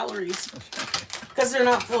as calories. Because they're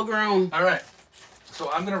not full grown. All right.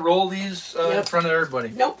 So I'm going to roll these in front of everybody.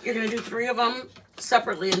 Nope, you're going to do 3 of them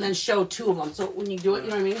separately and then show 2 of them. So when you do it, you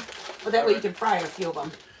know what I mean? But that way you can fry a few of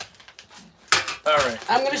them. All right.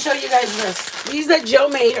 I'm going to show you guys this. These that Joe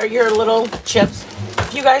made are your little chips.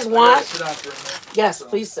 If you guys want... Sit down for a minute. Yes, So,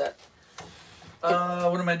 please sit.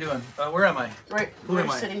 what am I doing? Where am I? Right, Who am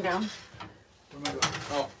I? sitting down. What am I doing?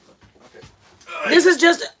 Oh, okay. This is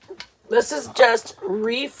just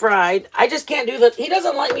refried. I just can't do the... He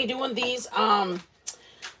doesn't like me doing these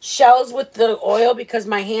shells with the oil because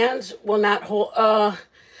my hands will not hold... I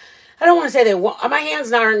don't want to say they won't. My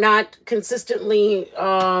hands are not consistently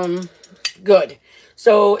good.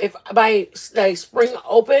 So if I spring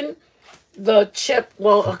open, the chip...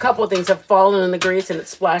 Well, a couple of things have fallen in the grease and it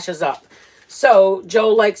splashes up. So Joe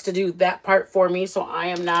likes to do that part for me so I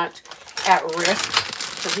am not at risk.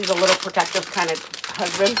 Because he's a little protective kind of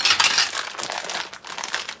husband.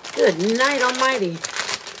 Good night almighty.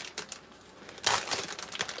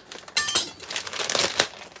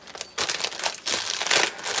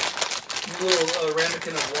 A little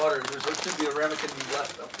ramekin of water. There should be a ramekin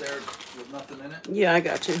left up there with nothing in it. Yeah, I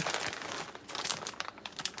got you.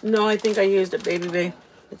 No, I think I used it, baby.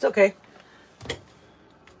 It's okay.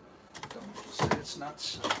 Don't say it's not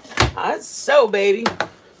so. It's so, baby.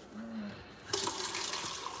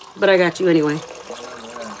 But I got you anyway.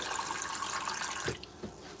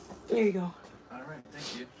 There you go. All right,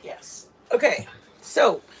 thank you. Yes. Okay.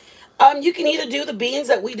 So, you can either do the beans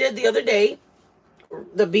that we did the other day,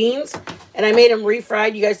 the beans, and I made them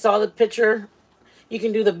refried. You guys saw the picture. You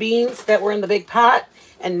can do the beans that were in the big pot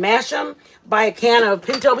and mash them. Buy a can of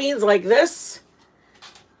pinto beans like this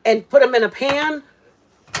and put them in a pan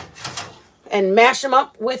and mash them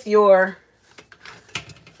up with your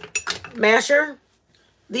masher.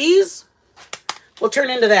 These will turn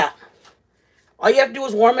into that. All you have to do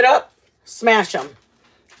is warm it up, smash them.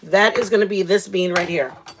 That is going to be this bean right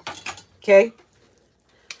here. Okay?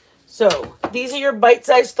 So, these are your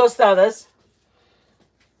bite-sized tostadas.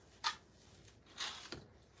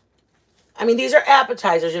 I mean, these are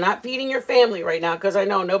appetizers. You're not feeding your family right now because I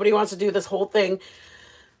know nobody wants to do this whole thing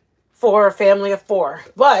for a family of 4.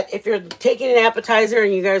 But if you're taking an appetizer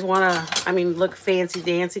and you guys want to, I mean, look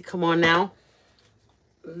fancy-dancy, come on now.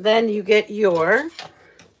 Then you get your...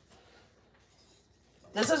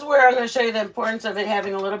 This is where I'm going to show you the importance of it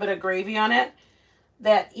having a little bit of gravy on it.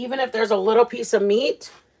 That even if there's a little piece of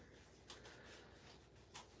meat...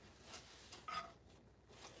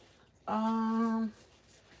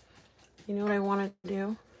 you know what I want to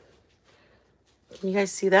do? Can you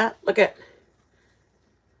guys see that? Look at...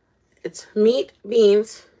 It's meat,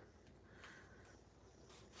 beans...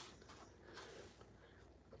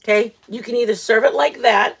 Okay, you can either serve it like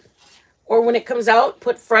that, or when it comes out,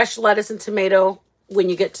 put fresh lettuce and tomato when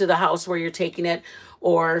you get to the house where you're taking it,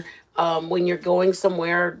 or when you're going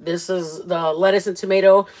somewhere. This is the lettuce and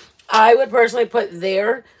tomato. I would personally put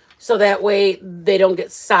there, so that way they don't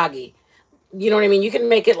get soggy. You know what I mean? You can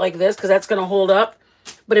make it like this, because that's going to hold up.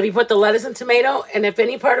 But if you put the lettuce and tomato, and if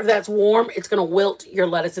any part of that's warm, it's going to wilt your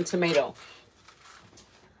lettuce and tomato.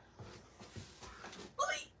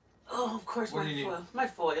 Oh, of course, what do you need? My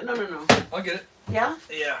foil. No. I'll get it. Yeah?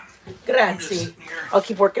 Yeah. Grazie. Here I'll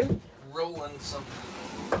keep working. Rolling some.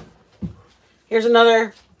 Here's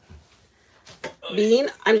another bean.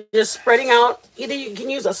 I'm just spreading out. Either you can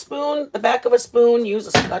use a spoon, the back of a spoon.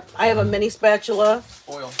 I have a mini spatula.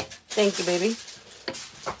 Oil. Thank you, baby.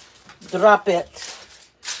 Drop it.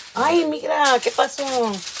 Ay, mira, ¿qué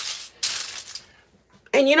pasó?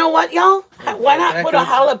 And you know what, y'all? Why not put a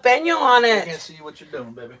jalapeno on it? I can't see what you're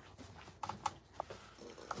doing, baby.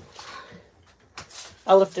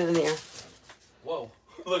 I'll lift it in the air. Whoa.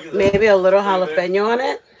 Look at that. Maybe a little jalapeno on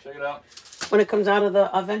it. Check it out. When it comes out of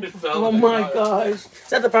the oven. Oh my gosh. Is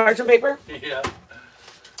that the parchment paper? Yeah.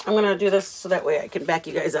 I'm going to do this so that way I can back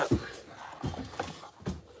you guys up.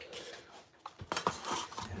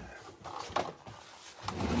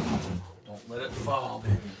 Don't let it fall,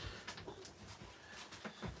 baby.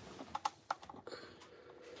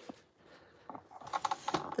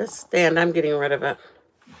 This stand, I'm getting rid of it.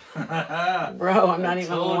 Bro, I'm not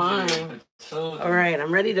even lying. All right,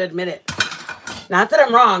 I'm ready to admit it. Not that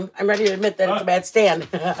I'm wrong. I'm ready to admit that it's a bad stand.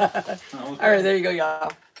 Okay. All right, there you go,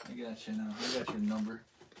 y'all. I got you now. I got your number.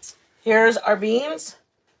 Here's our beans.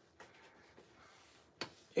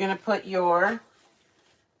 You're going to put your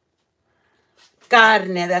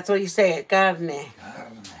carne. That's what you say it. Carne.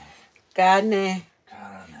 Carne.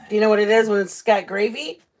 Do you know what it is when it's got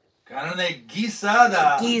gravy? Carne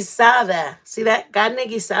guisada. Guisada. See that? Carne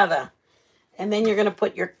guisada. And then you're going to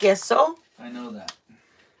put your queso. I know that.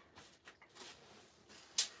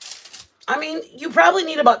 I mean, you probably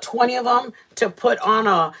need about 20 of them to put on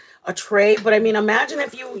a tray. But I mean, imagine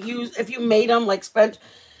if you made them, like spent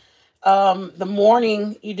the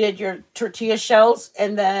morning, you did your tortilla shells,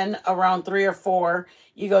 and then around 3 or 4,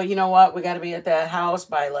 you go, you know what? We got to be at that house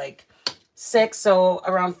by like 6. So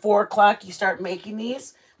around 4 o'clock, you start making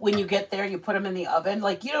these. When you get there, you put them in the oven.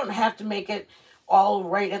 Like, you don't have to make it all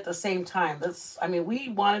right at the same time. I mean, we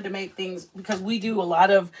wanted to make things because we do a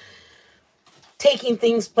lot of taking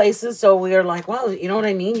things places. So we are like, well, you know what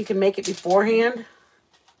I mean? You can make it beforehand.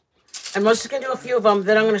 I'm just going to do a few of them.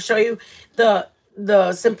 Then I'm going to show you the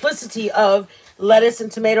simplicity of lettuce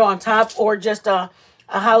and tomato on top, or just a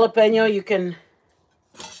jalapeno. You can...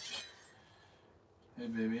 Hey,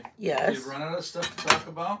 baby. Yes. If you run out of stuff to talk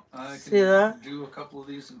about, I can do a couple of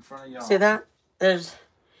these in front of y'all. See that?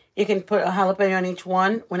 You can put a jalapeno on each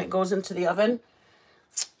one when it goes into the oven.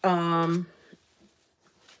 I'm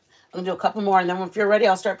going to do a couple more, and then if you're ready,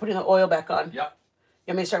 I'll start putting the oil back on. Yep.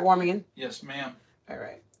 You want me to start warming in? Yes, ma'am. All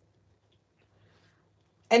right.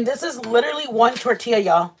 And this is literally 1 tortilla,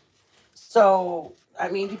 y'all. So, I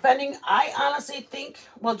mean, depending, I honestly think,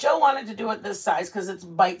 well, Joe wanted to do it this size because it's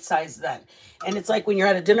bite-sized then. And it's like when you're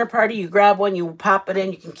at a dinner party, you grab one, you pop it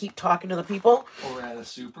in, you can keep talking to the people. Or at a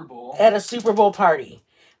Super Bowl. At a Super Bowl party.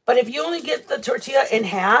 But if you only get the tortilla in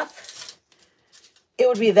half, it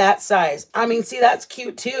would be that size. I mean, see, that's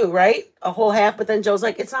cute too, right? A whole half, but then Joe's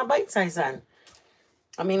like, it's not bite-sized then.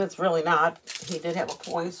 I mean, it's really not. He did have a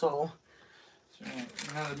point, so... Right.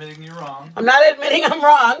 You're not admitting you're wrong. I'm not admitting I'm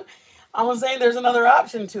wrong. I'm saying there's another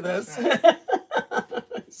option to this. Right.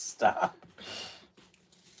 Stop.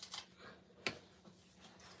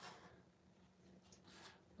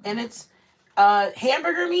 And it's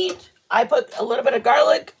hamburger meat. I put a little bit of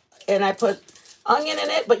garlic and I put onion in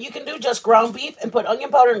it, but you can do just ground beef and put onion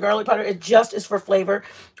powder and garlic powder. It just is for flavor.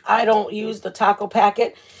 I don't use the taco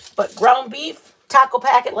packet, but ground beef, taco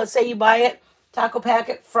packet, let's say you buy it, taco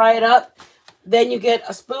packet, fry it up. Then you get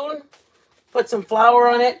a spoon, put some flour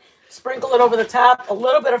on it, sprinkle it over the top, a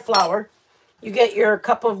little bit of flour. You get your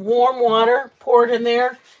cup of warm water, pour it in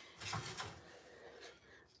there.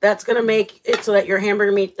 That's going to make it so that your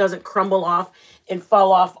hamburger meat doesn't crumble off and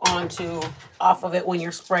fall off of it when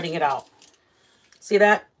you're spreading it out. See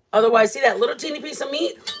that? Otherwise, see that little teeny piece of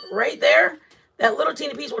meat right there? That little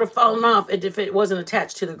teeny piece would have fallen off if it wasn't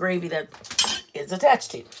attached to the gravy that it's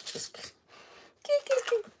attached to. Just...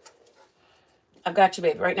 I've got you,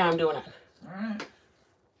 baby. Right now I'm doing it. All right.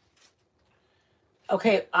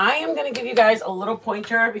 Okay, I am going to give you guys a little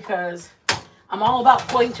pointer because I'm all about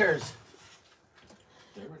pointers.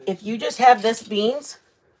 If you just have this beans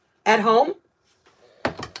at home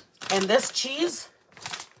and this cheese,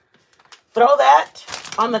 throw that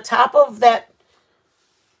on the top of that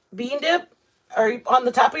bean dip, or on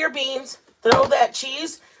the top of your beans. Throw that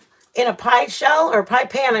cheese in a pie shell, or pie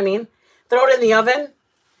pan, I mean. Throw it in the oven.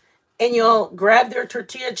 And you'll grab your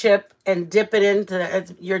tortilla chip and dip it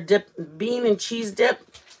into your bean and cheese dip.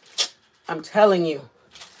 I'm telling you.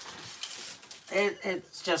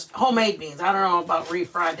 It's just homemade beans. I don't know about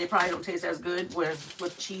refried. They probably don't taste as good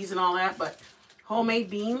with cheese and all that. But homemade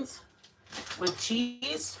beans with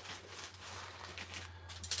cheese.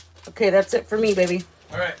 Okay, that's it for me, baby.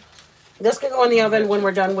 All right. This can go in the oven when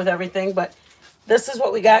we're done with everything. But this is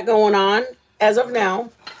what we got going on. as of now,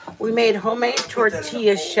 we made homemade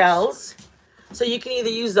tortilla shells. So you can either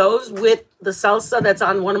use those with the salsa that's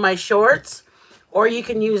on one of my shorts, or you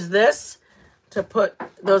can use this to put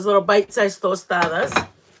those little bite-sized tostadas.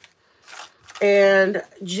 And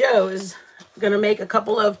Joe's gonna make a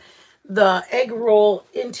couple of the egg roll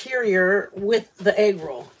interior with the egg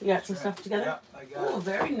roll. You got some stuff together? Yeah, I got it. Oh,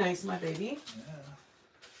 very nice, my baby.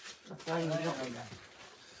 Yeah.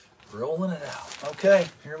 Rolling it out. Okay,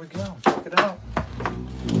 here we go. Check it out.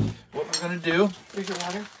 What we're gonna do. Here's your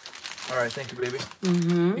water. All right, thank you, baby.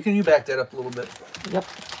 Mm-hmm. You back that up a little bit? Yep.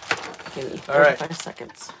 Give me 5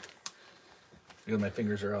 seconds. Because my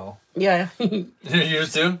fingers are all. Yeah.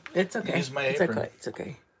 Yours too? It's okay. Use my apron. It's okay. It's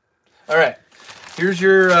okay. All right. Here's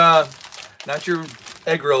your, not your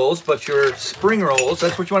egg rolls, but your spring rolls.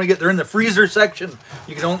 That's what you want to get. They're in the freezer section.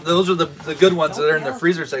 You can. Those are the good ones that are in the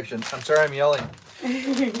freezer section. I'm sorry, I'm yelling.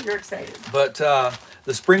 You're excited. But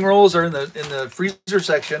the spring rolls are in the freezer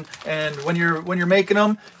section, and when you're making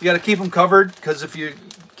them, you got to keep them covered, because if you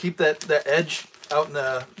keep that edge out in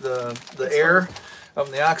the air, out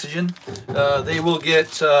in the oxygen, they will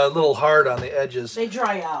get a little hard on the edges. They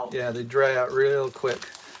dry out. Yeah, they dry out real quick.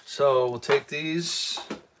 So we'll take these,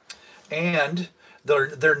 and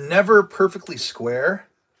they're never perfectly square.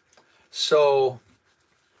 So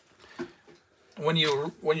when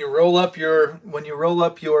you roll up your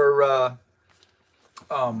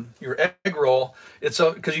egg roll, it's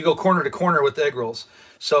because you go corner to corner with the egg rolls.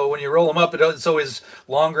 So when you roll them up, it's always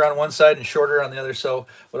longer on one side and shorter on the other. So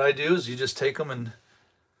what I do is you just take them and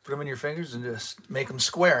put them in your fingers and just make them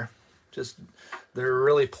square. They're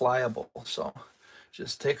really pliable. So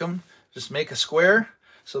just take them, just make a square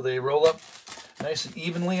so they roll up nice and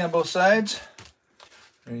evenly on both sides.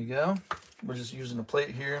 There you go. We're just using a plate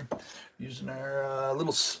here, using our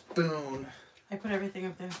little spoon. I put everything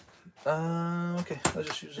up there. Okay, I'll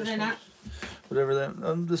just use this one. Not? Whatever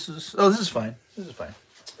that. This is fine. This is fine.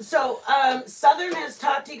 So, Southern has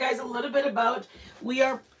talked to you guys a little bit about, we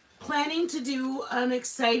are planning to do an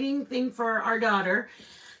exciting thing for our daughter.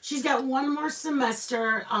 She's got one more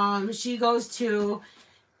semester. She goes to,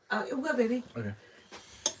 what, baby? Okay.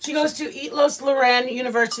 She goes to Elos Loran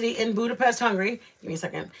University in Budapest, Hungary. Give me a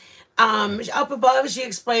second. Up above, she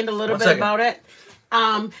explained a little bit about it.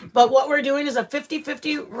 But what we're doing is a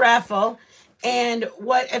 50-50 raffle. And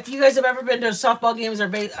if you guys have ever been to softball games or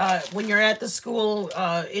when you're at the school,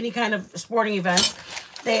 any kind of sporting events,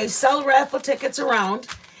 they sell raffle tickets around.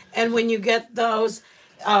 And when you get those,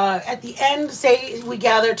 at the end, say we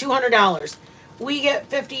gather $200. We get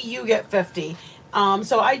 50, you get 50.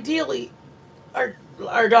 So ideally,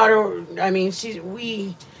 our daughter, I mean,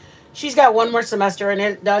 she's got one more semester, and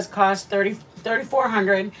it does cost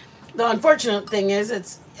 $3,400. The unfortunate thing is,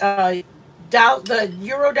 it's the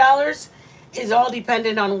euro dollars is all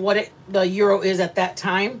dependent on what the euro is at that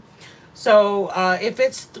time. So if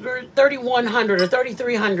it's 3,100 or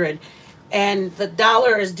 3,300, and the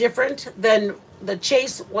dollar is different, then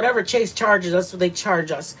whatever Chase charges us, they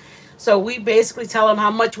charge us. So we basically tell them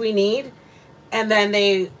how much we need, and then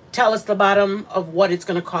they tell us the bottom of what it's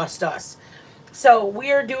going to cost us. So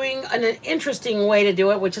we are doing an interesting way to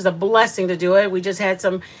do it, which is a blessing to do it. We just had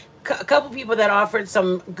a couple people that offered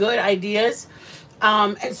some good ideas.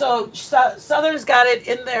 And so Southern's got it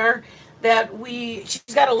in there that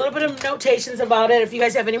she's got a little bit of notations about it if you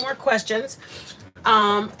guys have any more questions.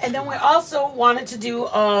 And then we also wanted to do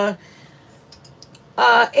a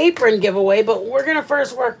apron giveaway, but we're going to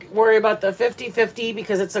first worry about the 50-50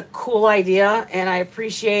 because it's a cool idea, and I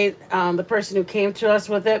appreciate the person who came to us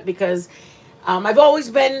with it, because I've always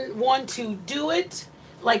been one to do it,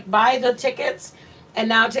 like buy the tickets, and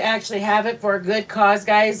now to actually have it for a good cause,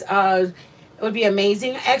 guys, it would be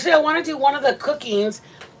amazing. Actually, I want to do one of the cookings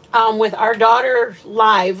with our daughter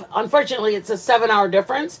live. Unfortunately, it's a 7-hour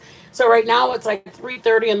difference, so right now it's like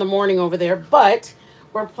 3:30 in the morning over there, but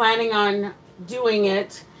we're planning on doing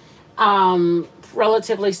it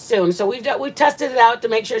relatively soon. So we've tested it out to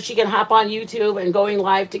make sure she can hop on YouTube and going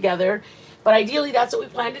live together, but ideally that's what we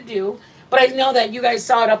plan to do. But I know that you guys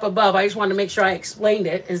saw it up above. I just wanted to make sure I explained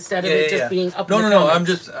it instead of it just being up. No. I'm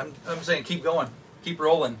saying keep going, keep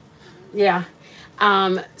rolling. Yeah.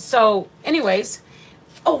 So, anyways,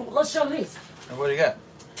 let's show them these. What do you got?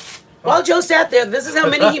 While Joe sat there, this is how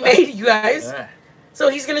many he made, you guys. All right. So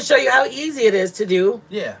he's going to show you how easy it is to do.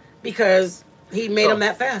 Yeah. Because He made them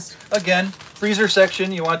that fast. Again, freezer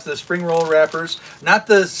section, you want the spring roll wrappers, not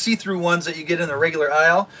the see-through ones that you get in the regular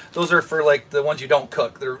aisle. Those are for like the ones you don't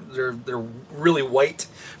cook. They're really white.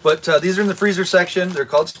 But these are in the freezer section. They're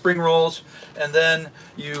called spring rolls. And then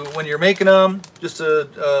when you're making them, just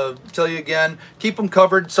to tell you again, keep them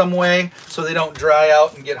covered some way so they don't dry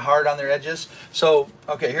out and get hard on their edges. So,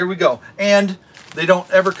 okay, here we go. And they don't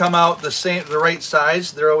ever come out the right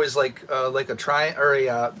size. They're always like a triangle or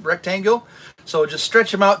a rectangle. So just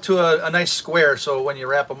stretch them out to a nice square. So when you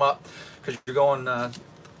wrap them up, because you're going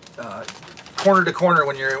corner to corner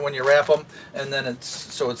when you wrap them, and then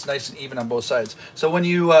it's nice and even on both sides. So when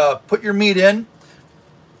you put your meat in,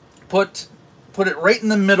 put it right in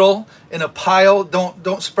the middle in a pile.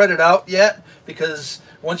 Don't spread it out yet, because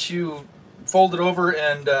once you fold it over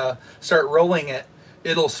and start rolling it,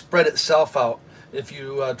 it'll spread itself out. If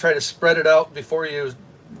you try to spread it out before you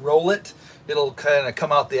roll it, it'll kind of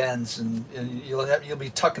come out the ends, and you'll be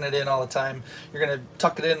tucking it in all the time. You're gonna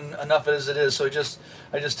tuck it in enough as it is. So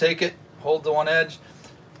I just take it, hold the one edge,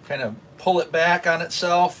 kind of pull it back on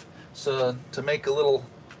itself, so to make a little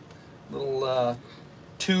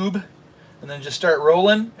tube, and then just start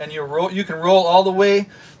rolling. And you can roll all the way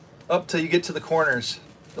up till you get to the corners,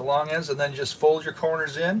 the long ends, and then just fold your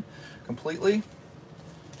corners in completely.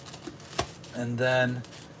 And then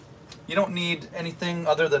you don't need anything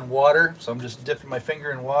other than water, so I'm just dipping my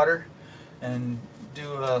finger in water and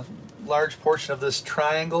do a large portion of this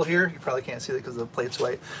triangle here. You probably can't see it because the plate's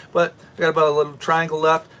white, but I got about a little triangle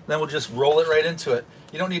left. Then we'll just roll it right into it.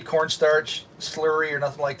 You don't need cornstarch, slurry, or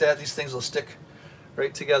nothing like that. These things will stick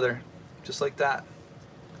right together, just like that.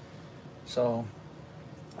 So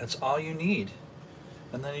that's all you need.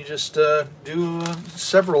 And then you just do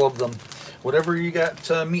several of them, whatever you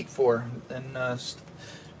got meat for, and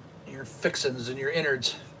your fixins and your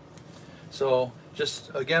innards. So just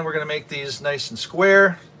again, we're going to make these nice and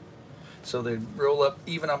square so they roll up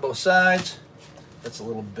even on both sides. That's a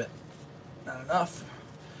little bit not enough.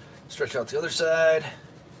 Stretch out the other side,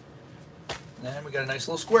 and we got a nice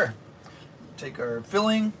little square. Take our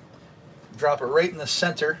filling, drop it right in the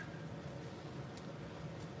center.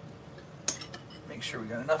 Make sure we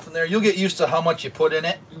got enough in there. You'll get used to how much you put in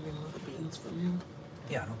it.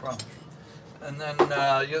 Yeah, no problem. And then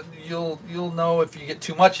you'll know if you get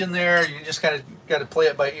too much in there. You just kind of got to play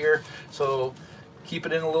it by ear. So keep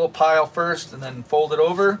it in a little pile first, and then fold it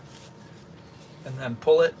over, and then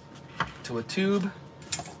pull it to a tube,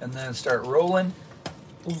 and then start rolling.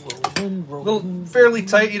 Rolling. A little fairly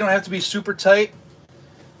tight. You don't have to be super tight,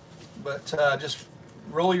 but just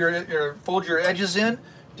roll fold your edges in.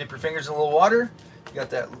 Dip your fingers in a little water. You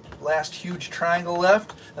got that last huge triangle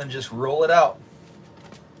left, and just roll it out.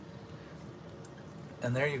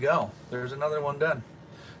 And there you go. There's another one done.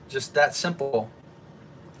 Just that simple.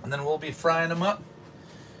 And then we'll be frying them up.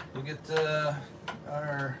 We'll get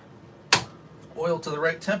our oil to the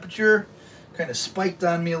right temperature. Kind of spiked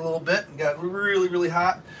on me a little bit and got really, really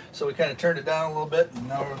hot. So we kind of turned it down a little bit, and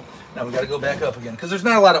now we got to go back up again, because there's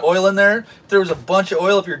not a lot of oil in there. If there was a bunch of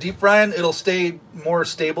oil, if you're deep frying, it'll stay more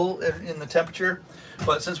stable in the temperature.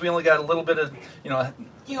 But since we only got a little bit of, Do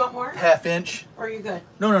you want more? ½ inch. Or are you good?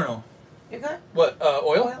 No. You good? What,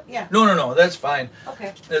 oil? Yeah. No, that's fine.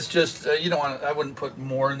 Okay. It's just, you don't want to, I wouldn't put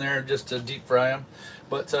more in there just to deep fry them.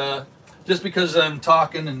 But just because I'm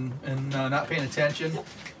talking and not paying attention,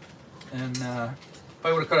 and if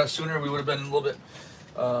I would have cut out sooner, we would have been a little bit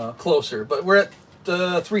closer. But we're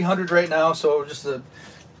at 300 right now, so just a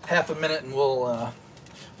half a minute, and we'll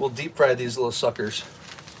deep fry these little suckers.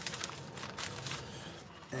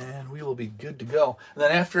 And we will be good to go. And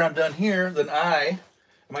then after I'm done here, then am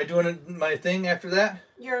I doing my thing after that?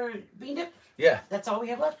 Your bean dip? Yeah. That's all we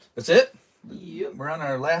have left? That's it? Yep. We're on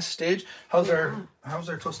our last stage. How's our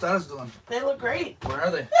tostadas doing? They look great. Where are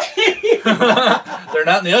they? They're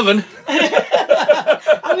not in the oven.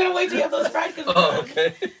 I'm going to wait till you have those fried. Oh,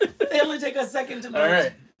 okay. They only take a second to melt. All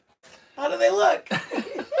right. How do they look?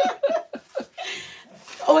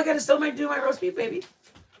 Oh, I got to still do my roast beef, baby.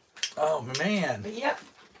 Oh, man. Yep.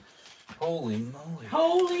 Holy moly.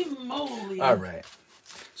 Holy moly. All right.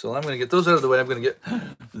 So I'm going to get those out of the way. I'm going to get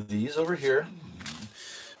these over here.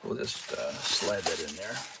 We'll just slide that in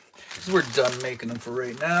there. So we're done making them for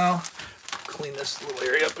right now. Clean this little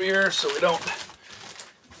area up here so we don't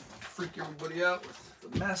freak everybody out with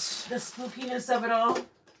the mess. The spookiness of it all.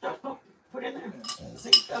 Oh, put it in there.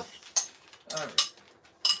 Same stuff.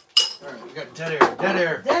 All right, we got dead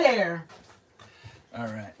air. Dead air. All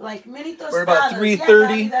right. Like mini tostadas. We're about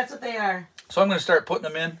 3:30. Yeah, that's what they are. So I'm going to start putting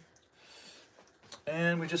them in.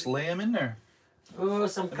 And we just lay them in there. Ooh,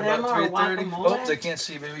 some At crema about or 3:30. guacamole. Oh, they can't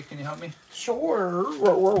see, baby. Can you help me? Sure.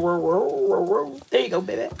 There you go,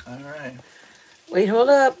 baby. All right. Wait, hold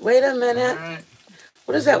up. Wait a All minute. right.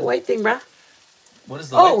 What is that white thing, bruh? What is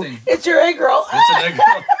the white Oh, thing? it's your egg roll. It's an egg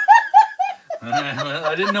roll. Well,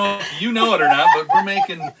 I didn't know if you know it or not, but we're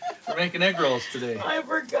making egg rolls today. I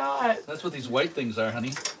forgot. That's what these white things are,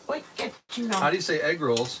 honey. Wait, you know. How do you say egg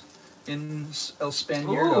rolls in El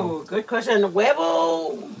Spaniardo? Ooh, good question.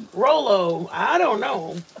 Huevo Rolo. I don't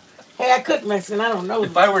know. Hey, I cook Mexican. I don't know.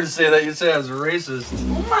 If I were to say that, you'd say I was a racist.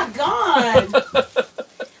 Oh my God.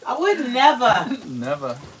 I would never.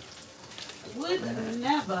 Never. Would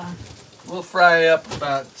never. We'll fry up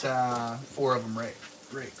about 4 of them right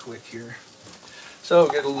quick here. So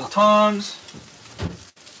get a little tongs.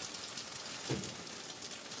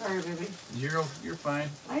 Sorry, baby. You're fine.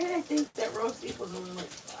 Why did I think that roast beef was only like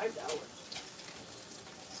 $5?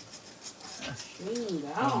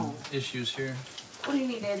 Wow. Issues here. What do you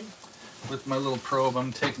need, Daddy? With my little probe,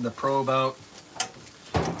 I'm taking the probe out.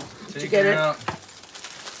 Did you get it? Out.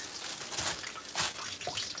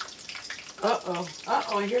 Uh-oh.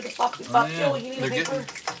 Uh-oh, I hear the poppy pop. Yeah. Oh, you need a paper?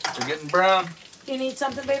 They're getting brown. You need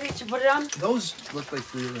something, baby, to put it on? Those look like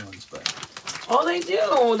the other ones, but... Oh, they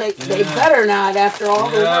do. They better not after all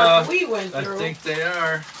the work we went through. I think they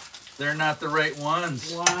are. They're not the right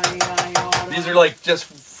ones. Why I oughta. These are like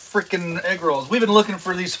just freaking egg rolls. We've been looking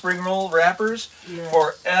for these spring roll wrappers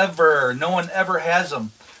forever. No one ever has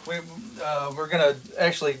them. We're gonna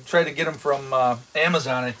actually try to get them from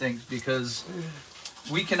Amazon, I think, because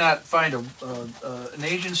we cannot find an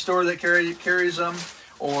Asian store that carries them,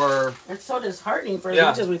 or it's so disheartening for as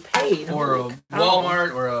much as we paid. Or a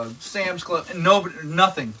Walmart or a Sam's Club.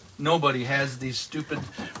 Nothing. Nobody has these stupid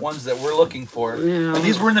ones that we're looking for. Yeah. And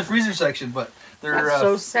these were in the freezer section, but they're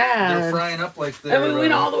so sad. They're frying up like they're. And we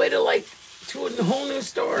went all the way to a whole new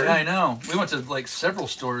store. Yeah, I know. We went to like several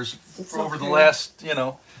stores over the last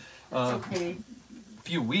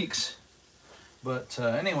few weeks. But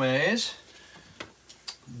anyways,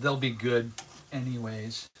 they'll be good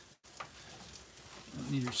anyways.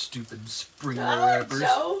 Don't need your stupid spring roll wrappers.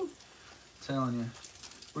 Joe. Telling you,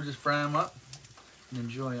 we'll just fry them up and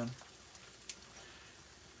enjoy them.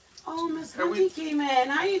 Oh, Miss Hunty came in.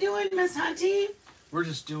 How you doing, Miss Hunty? We're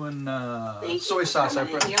just doing soy sauce I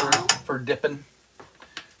put for dipping.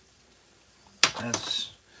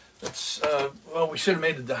 That's well, we should have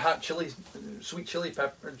made the hot chili, sweet chili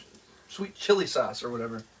pepper, sweet chili sauce or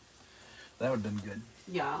whatever. That would have been good.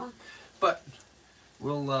 Yeah. But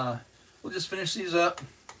we'll just finish these up.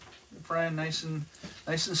 Frying nice and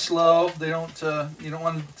slow. They don't you don't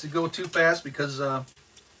want them to go too fast because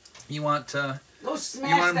you want go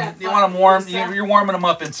smash you want them warm. You're warming them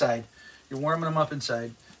up inside. You're warming them up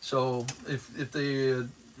inside. So if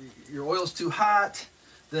your oil's too hot,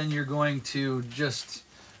 then you're going to just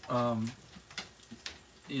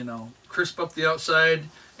crisp up the outside,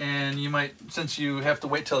 and you might, since you have to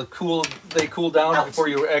wait till they cool down before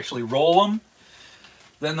you actually roll them.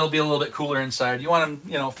 Then they'll be a little bit cooler inside. You want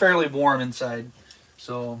them, fairly warm inside.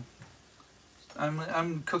 So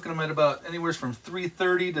I'm cooking them at about anywhere from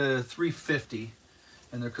 330 to 350,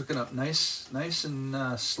 and they're cooking up nice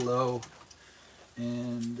and slow,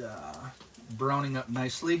 and browning up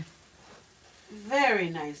nicely.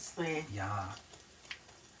 Very nicely. Yeah.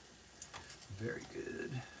 Very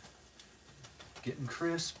good. Getting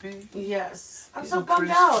crispy. Yes. I'm so bummed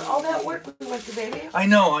out. All that work we went to, baby. I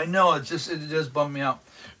know. It does bum me out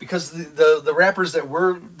because the wrappers that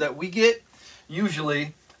we get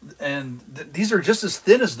usually, and these are just as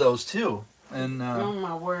thin as those too. And oh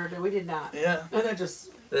my word, we did not. Yeah. No,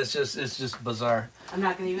 it's just bizarre. I'm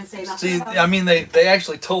not gonna even say nothing. See, I mean, they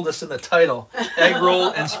actually told us in the title, egg roll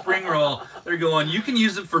and spring roll. They're going, you can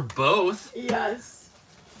use it for both. Yes.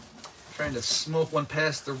 Trying to smoke one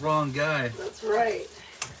past the wrong guy. That's right.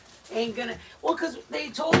 Ain't gonna. Well, because they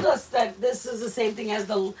told us that this is the same thing as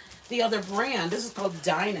the other brand. This is called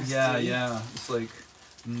Dynasty. Yeah. It's like,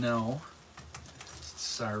 no.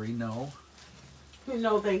 Sorry, no.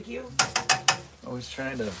 No, thank you. Always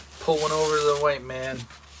trying to pull one over the white man.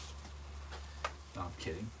 No, I'm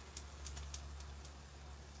kidding.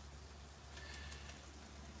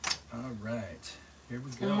 All right. Here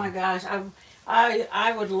we go. Oh my gosh,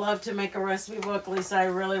 I would love to make a recipe book, Lisa. I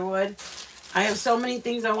really would. I have so many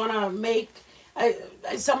things I want to make.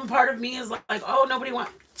 Some part of me is like, oh, nobody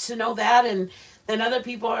wants to know that, and then other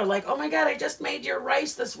people are like, oh my God, I just made your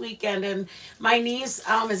rice this weekend, and my niece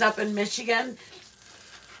is up in Michigan,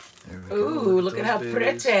 Ooh, look at how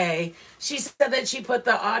pretty. She said that she put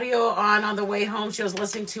the audio on the way home. She was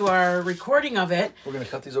listening to our recording of it. We're gonna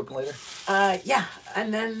cut these open later. Yeah,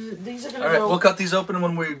 and then these are gonna All right, go. we'll cut these open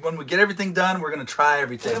when we get everything done. We're gonna try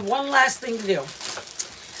everything. We have one last thing to do.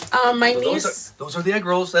 My niece. Those are the egg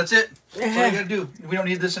rolls. That's it. That's all you gotta do. We don't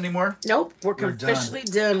need this anymore. Nope, we're officially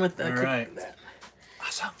done with the. All right.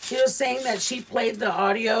 Awesome. She was saying that she played the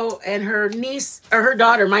audio, and her niece or her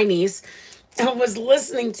daughter, my niece, was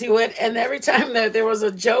listening to it, and every time that there was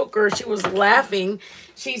a joke or she was laughing,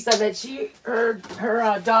 she said that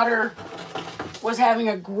her daughter was having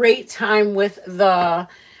a great time with the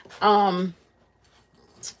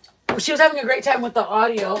she was having a great time with the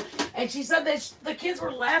audio, and she said that the kids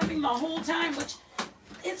were laughing the whole time, which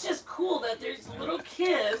it's just cool that there's little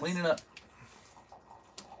kids. Cleaning up.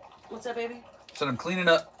 What's that, baby? So I'm cleaning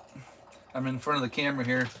up. I'm in front of the camera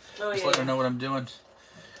here. Oh, Just yeah. let her know what I'm doing.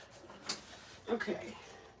 Okay.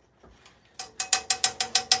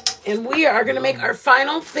 And we are going to make our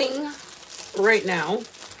final thing right now.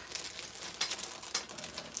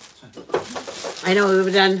 I know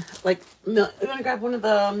we've done like, you want to grab one of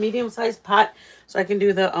the medium-sized pot so I can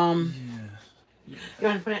do the, Yeah. You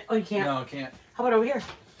want to put it, oh, you can't? No, I can't. How about over here?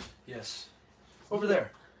 Yes. Over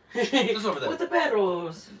there. Just over there. With the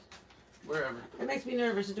bedrolls. Wherever. It makes me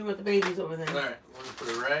nervous to do with the babies over there. All right. We're going to put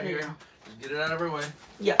it right There you here. go. Just get it out of our way.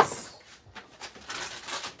 Yes.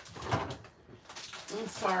 I'm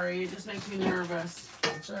sorry, it just makes me nervous.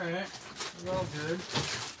 It's all right. It's all good.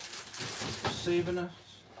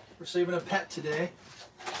 We're saving a pet today.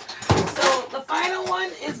 So the final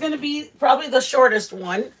one is going to be probably the shortest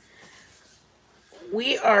one.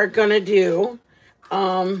 We are going to do,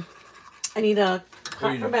 I need a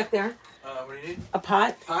pot from back there. What do you need? A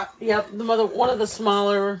pot. Pot? Yep, one of the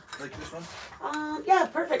smaller. Like this one? Yeah,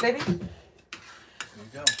 perfect, baby. There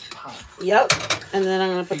you go. Pot. Yep. And then I'm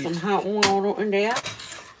going to put some hot water in there.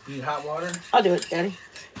 You need hot water? I'll do it, Daddy.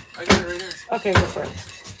 I got it right here. Okay, go for it.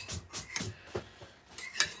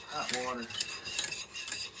 Hot water.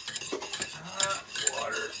 Hot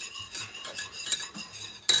water.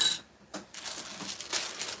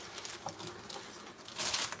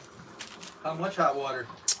 How much hot water?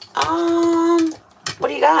 What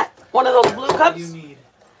do you got? One of those blue cups? What do you need?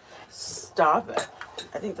 Stop it.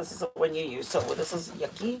 I think this is the one you use. So this is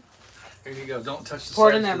yucky. Here you go. Don't touch the Pour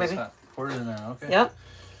it sides in there, 'cause it's baby. hot. Pour it in there, okay? Yep.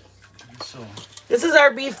 So, This is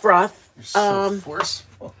our beef broth. you're so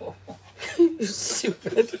forceful. You're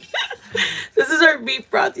stupid. This is our beef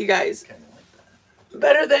broth, you guys. Kind of like that.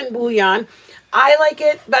 Better than bouillon. I like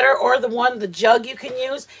it better, or the jug you can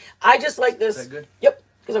use. I just like this. Is that good? Yep.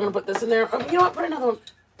 Because I'm going to put this in there. Oh, you know what? Put another one.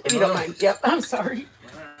 If you don't mind. Yep. I'm sorry.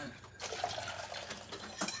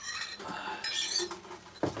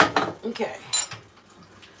 Okay.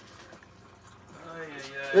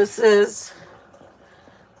 This is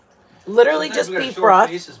literally just beef broth.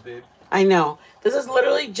 Faces, babe. I know. This is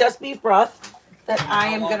literally just beef broth that I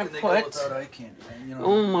am going to put. Eye candy? You know,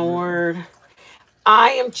 Oh my word.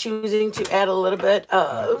 I am choosing to add a little bit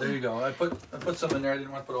of. there you go. I put some in there. I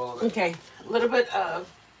didn't want to put all of it. Okay. A little bit of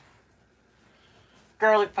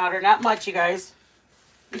garlic powder. Not much, you guys.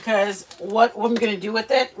 Because what I'm going to do with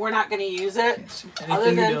it, we're not going to use it. Can't see Other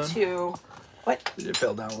anything than you're doing. to. What? It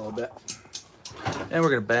fell down a little bit. And we're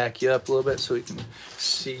going to back you up a little bit so we can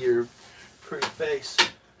see your pretty face.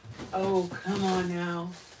 Oh, come on now.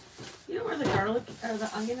 You know where the garlic or the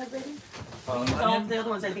onion are, baby? All Onion? the other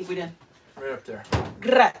ones I think we did. Right up there.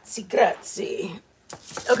 Grazie, grazie.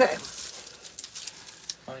 Okay.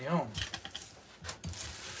 Onion.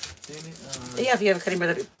 Yeah, if you have a cutting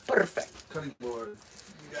board, that'd be perfect. Cutting board.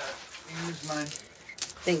 You got it. You use mine.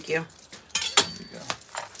 Thank you. There you go.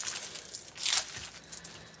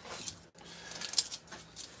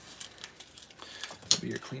 That'll be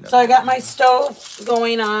your cleanup. So I got my stove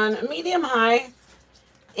going on medium high,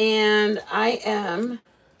 and I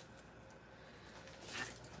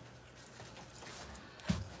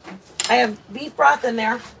have beef broth in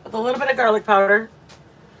there with a little bit of garlic powder.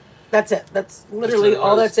 That's it. That's literally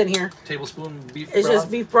all that's in here. Tablespoon beef It's broth.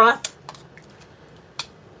 just beef broth.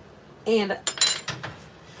 And,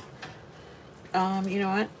 you know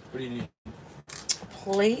what? What do you need? A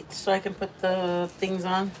plate so I can put the things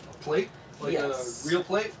on. A plate? Like Yes. a real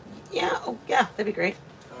plate? Yeah, oh, yeah, that'd be great.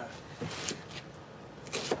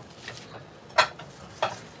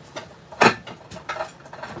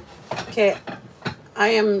 Okay,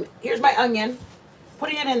 here's my onion.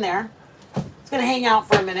 Putting it in there. It's gonna hang out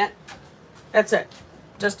for a minute. That's it.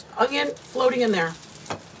 Just onion floating in there.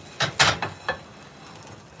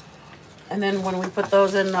 And then when we put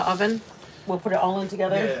those in the oven, we'll put it all in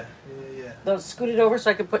together. Yeah. They'll scoot it over so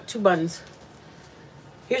I can put 2 buns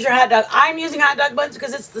Here's your hot dog. I'm using hot dog buns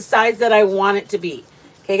because it's the size that I want it to be.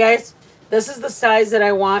 Okay, guys? This is the size that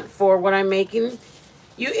I want for what I'm making.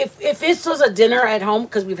 If this was a dinner at home,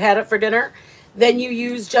 because we've had it for dinner, then you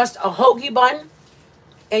use just a hoagie bun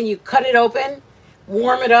and you cut it open,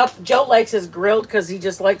 warm it up. Joe likes his grilled because he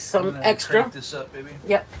just likes some extra. Crank this up, baby.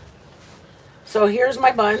 Yep. So here's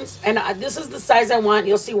my buns, and this is the size I want.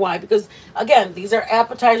 You'll see why, because again, these are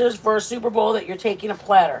appetizers for a Super Bowl that you're taking a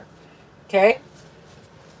platter. Okay?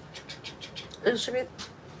 It should be.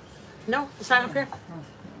 No, it's not up here.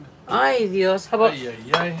 Ay Dios. How about? Ay,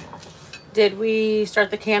 ay, ay. Did we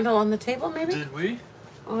start the candle on the table, maybe? Did we?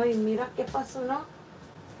 Ay, mira qué pasó, no?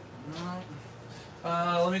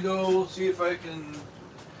 No. Let me go see if I can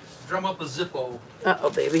drum up a Zippo.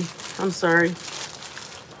 Uh-oh, baby. I'm sorry.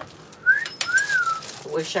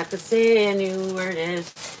 Wish I could say I knew where it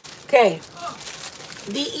is. Okay.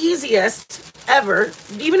 The easiest ever,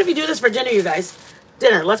 even if you do this for dinner, you guys.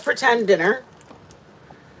 Dinner. Let's pretend dinner.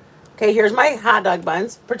 Okay, here's my hot dog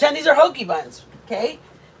buns. Pretend these are hoagie buns. Okay?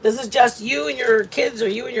 This is just you and your kids or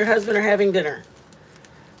you and your husband are having dinner.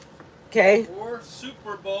 Okay? Or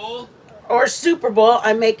Super Bowl. Or Super Bowl.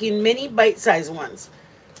 I'm making mini bite-sized ones.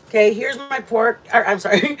 Okay, here's my pork. I'm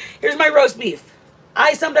sorry. Here's my roast beef.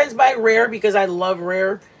 I sometimes buy rare because I love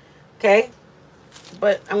rare. Okay?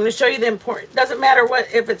 But I'm going to show you the important. Doesn't matter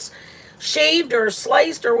what, if it's shaved or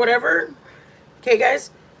sliced or whatever. Okay, guys?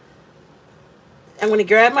 I'm going to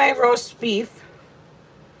grab my roast beef.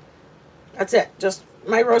 That's it. Just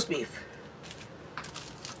my roast beef.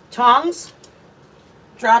 Tongs.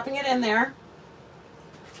 Dropping it in there.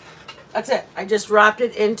 That's it. I just dropped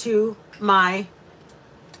it into my...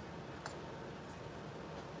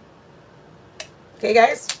 Okay,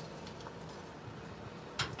 guys?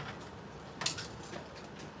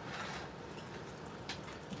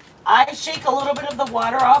 I shake a little bit of the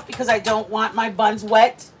water off because I don't want my buns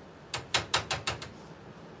wet.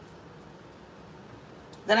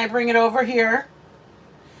 Then I bring it over here.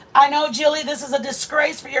 I know, Jilly, this is a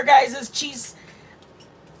disgrace for your guys' cheese,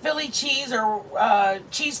 Philly cheese or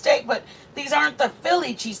cheesesteak, but these aren't the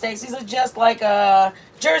Philly cheesesteaks. These are just like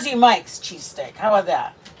Jersey Mike's cheesesteak. How about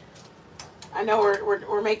that? I know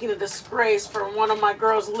we're making a disgrace for one of my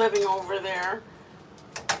girls living over there.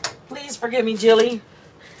 Please forgive me, Jilly.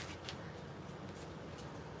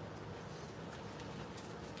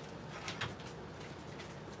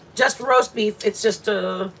 Just roast beef. It's just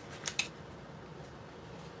I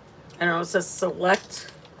don't know, it says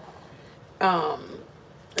select. I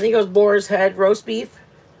think it was Boar's Head roast beef.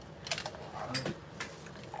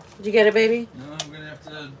 Did you get it, baby? No, I'm going to have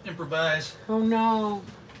to improvise. Oh, no.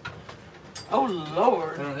 Oh,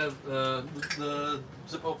 Lord. I don't have, the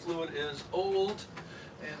Zippo fluid is old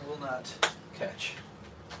and will not catch.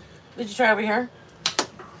 Did you try over here?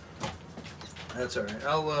 That's all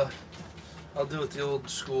right. I'll do it the old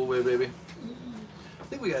school way, baby. I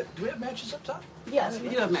think we got, do we have matches up top? Yes, we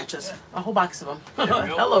do have matches. Yeah. A whole box of them. There we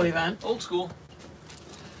go. Hello, Yvonne. Old school.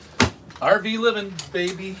 RV living,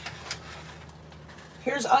 baby.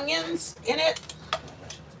 Here's onions in it.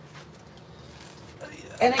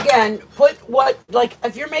 And again, put what, like,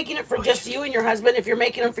 if you're making it for just you and your husband, if you're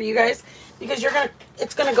making them for you guys, because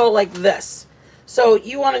it's gonna go like this. So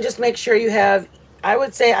you want to just make sure you have, I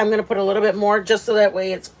would say I'm gonna put a little bit more just so that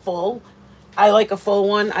way it's full. I like a full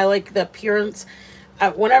one. I like the appearance.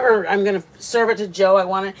 Whenever I'm gonna serve it to Joe, I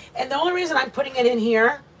want it. And the only reason I'm putting it in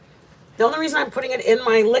here, the only reason I'm putting it in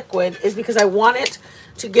my liquid is because I want it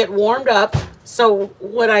to get warmed up. So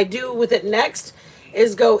what I do with it next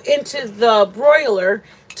is go into the broiler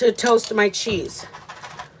to toast my cheese.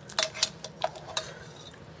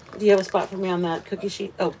 Do you have a spot for me on that cookie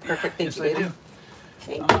sheet? Oh, perfect. Thank you, baby. I do.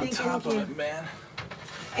 Thank you. It, man.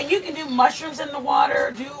 And you can do mushrooms in the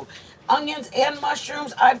water, do onions and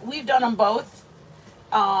mushrooms. We've done them both.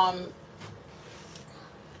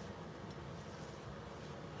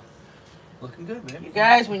 Looking good, baby. You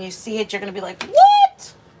guys, when you see it, you're going to be like,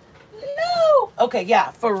 what? No. Okay,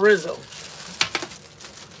 yeah, for Rizzo.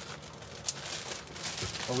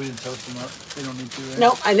 Oh, we didn't toast them up. We don't need to. Right?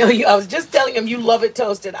 Nope, I know you. I was just telling him you love it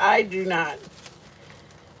toasted. I do not.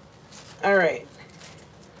 All right.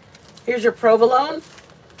 Here's your provolone.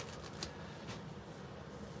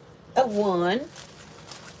 A 1.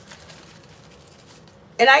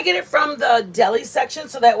 And I get it from the deli section,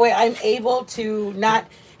 so that way I'm able to not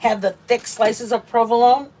have the thick slices of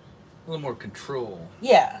provolone. A little more control.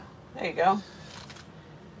 Yeah. There you go.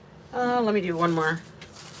 Let me do one more.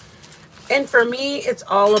 And for me, it's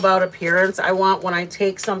all about appearance. I want, when I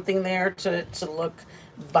take something there, to look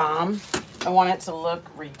bomb. I want it to look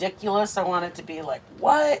ridiculous. I want it to be like,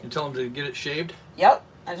 what? You tell them to get it shaved? Yep.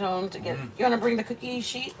 I told him to get. You want to bring the cookie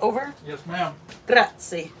sheet over? Yes, ma'am.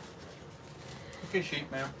 Grazie. Cookie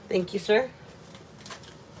sheet, ma'am. Thank you, sir.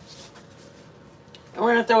 And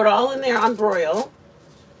we're gonna throw it all in there on broil.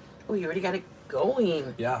 Oh, you already got it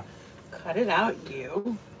going. Yeah. Cut it out,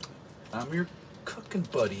 you. I'm your cooking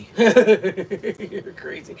buddy. You're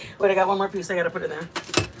crazy. Wait, I got one more piece I gotta put in there.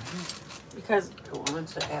 Because I wanted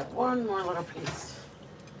to add one more little piece.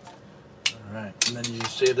 All right. And then you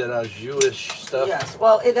save that au jus stuff? Yes.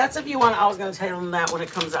 Well, that's if you want. I was gonna tell them that when it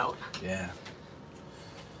comes out. Yeah.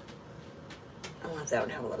 I want that one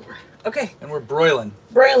to have a little more. Okay. And we're broiling.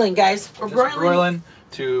 Broiling, guys. We're Just broiling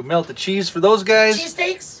to melt the cheese for those guys.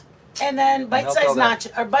 Cheesesteaks, and then bite-sized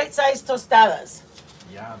nacho or bite-sized tostadas.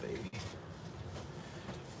 Yeah, baby.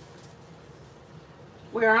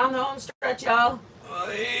 We are on the home stretch, y'all.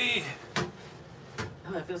 Hey.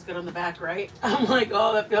 Oh, that feels good on the back, right? I'm like,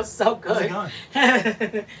 oh, that feels so good. How's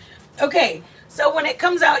it going? Okay, so when it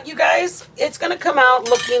comes out, you guys, it's gonna come out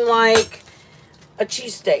looking like a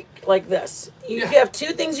cheesesteak, like this. You have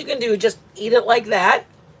two things you can do. Just eat it like that,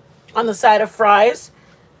 on the side of fries.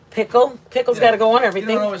 Pickle's got to go on everything.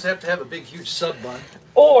 You don't always have to have a big, huge sub bun.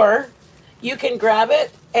 Or you can grab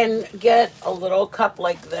it and get a little cup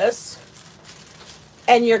like this,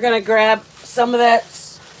 and you're gonna grab some of that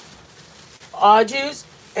au jus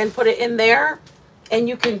and put it in there, and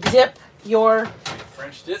you can dip your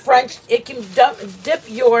it can dip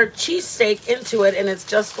your cheesesteak into it, and it's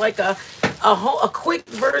just like a quick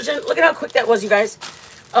version. Look at how quick that was, you guys,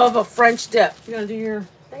 of a French dip. You gonna do your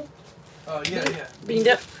thing? Oh, yeah. Bean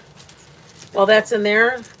dip. Well, that's in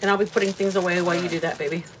there, and I'll be putting things away while you do that,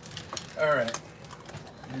 baby. All right.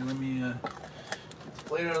 Here, let me get the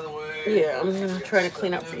plate out of the way. Yeah, I'm gonna try to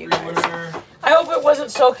clean up for you guys. I hope it wasn't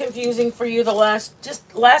so confusing for you. Last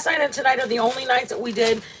night and tonight are the only nights that we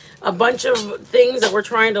did a bunch of things that we're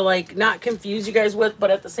trying to like not confuse you guys with,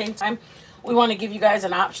 but at the same time, we want to give you guys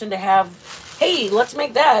an option to have, hey, let's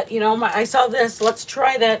make that. You know, I saw this. Let's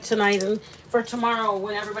try that tonight and for tomorrow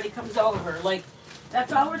when everybody comes over. Like,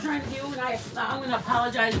 that's all we're trying to do. And I'm going to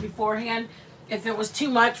apologize beforehand if it was too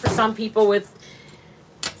much for some people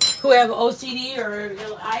who have OCD, or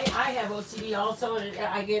I have OCD also, and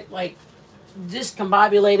I get like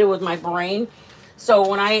discombobulated with my brain. So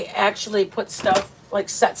when I actually put stuff, like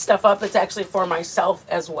set stuff up, it's actually for myself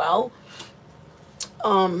as well.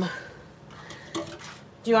 Do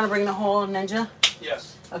you want to bring the whole Ninja?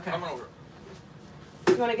 Yes. Okay. Come on over.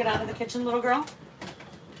 You want to get out of the kitchen, little girl?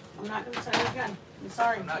 I'm not going to tell you again. I'm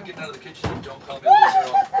sorry. I'm not getting out of the kitchen. Don't call me a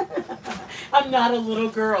little girl. I'm not a little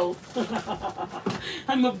girl.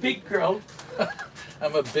 I'm a big girl.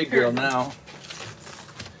 I'm a big girl now.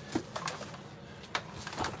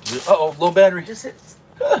 Uh-oh, low battery. Just hit.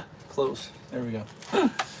 Close. There we go.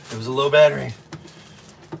 It was a low battery.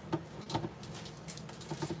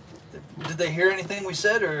 Did they hear anything we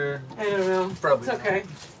said, or? I don't know. Probably. It's okay.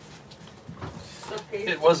 It's okay.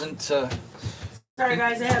 It wasn't Sorry,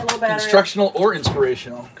 guys. I had low battery. instructional or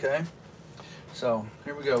inspirational. Okay. So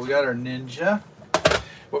here we go. We got our Ninja.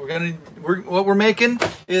 What we're making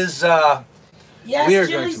is yes,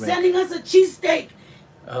 Julie's sending us a cheesesteak.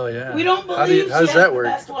 Oh yeah. We don't believe how does that work?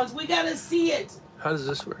 The best ones. We gotta see it. How does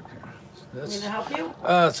this work? That's, can I help you?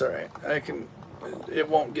 That's all right. I can. It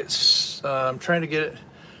won't get. I'm trying to get it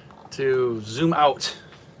to zoom out,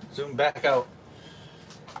 zoom back out.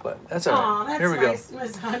 But that's all right. That's Here we nice, go.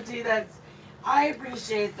 Miss Hunty. I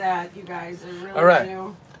appreciate that, you guys. I really all right.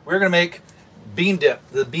 do. We're gonna make bean dip.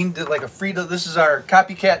 The bean dip, like a Frito. This is our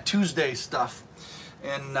Copycat Tuesday stuff,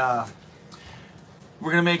 and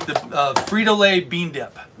we're gonna make the Frito-Lay bean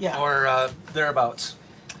dip, or thereabouts.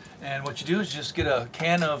 And what you do is just get a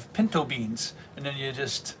can of pinto beans, and then you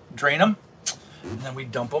just drain them, and then we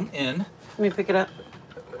dump them in. Let me pick it up.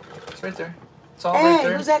 It's right there. It's all right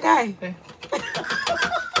there. Who's that guy? Hey.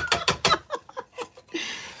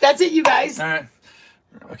 That's it, you guys. All right.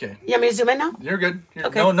 Okay. You want me to zoom in now? You're good.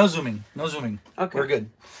 Okay. No zooming. No zooming. Okay. We're good.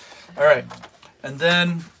 All right. And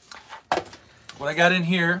then what I got in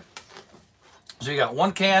here, so you got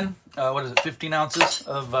one can, 15 ounces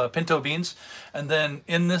of pinto beans. And then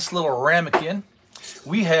in this little ramekin,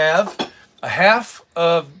 we have a half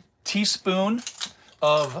a teaspoon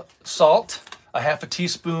of salt, a half a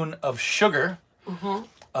teaspoon of sugar,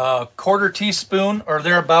 a quarter teaspoon or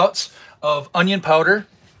thereabouts of onion powder,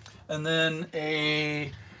 and then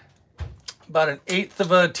about an eighth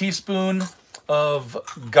of a teaspoon of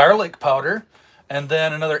garlic powder, and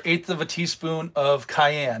then another eighth of a teaspoon of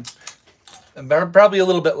cayenne. And probably a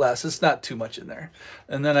little bit less. It's not too much in there.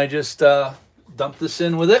 And then I just dump this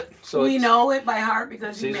in with it. So we know it by heart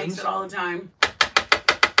because he seasons. makes it all the time.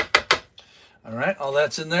 All right, all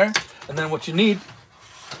that's in there. And then what you need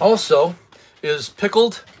Also is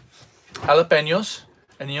pickled jalapenos,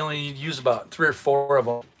 and you only use about 3 or 4 of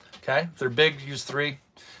them. Okay, if they're big, use 3.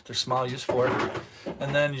 If they're small, use 4.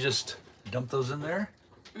 And then you just dump those in there.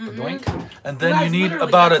 Doink. And then you need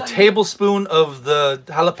about a tablespoon of the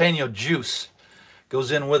jalapeno juice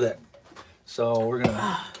goes in with it. So we're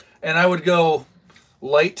gonna, and I would go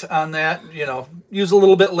light on that. You know, use a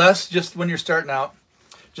little bit less just when you're starting out,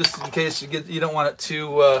 just in case you don't want it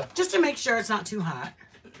too. Just to make sure it's not too hot.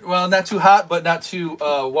 Well, not too hot, but not too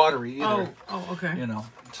watery either. Oh, okay. You know,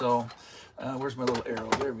 so where's my little arrow?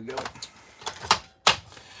 There we go.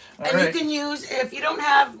 And you can use, if you don't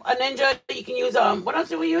have a Ninja, you can use, what else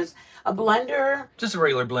do we use? A blender? Just a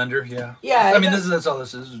regular blender, yeah. Yeah. I mean, that's all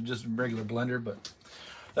this is just a regular blender, but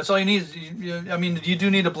that's all you need. I mean, you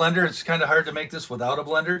do need a blender. It's kind of hard to make this without a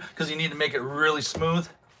blender because you need to make it really smooth.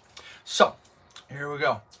 So, here we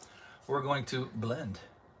go. We're going to blend.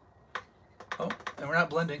 Oh, and we're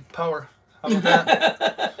not blending. Power. How about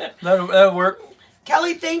that? That'll work.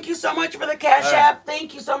 Kelly, thank you so much for the Cash App.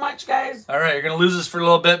 Thank you so much, guys. All right, you're going to lose this for a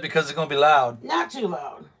little bit because it's going to be loud. Not too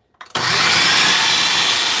loud.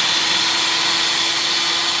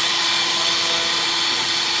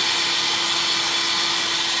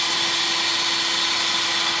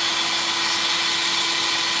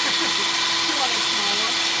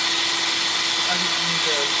 I just need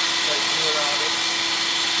to do around it.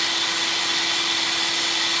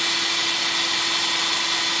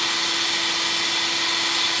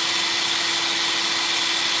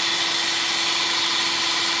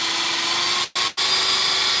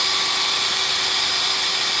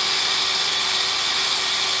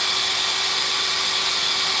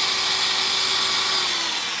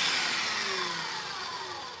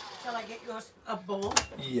 Shall I get you a bowl?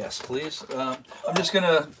 Yes, please. I'm just going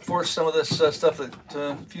to force some of this stuff, that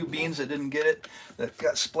a few beans that didn't get it, that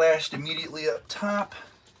got splashed immediately up top.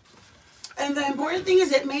 And the important thing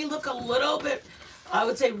is it may look a little bit, I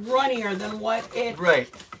would say, runnier than what it... Right.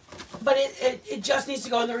 But it just needs to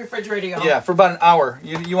go in the refrigerator, y'all. Yeah, for about an hour.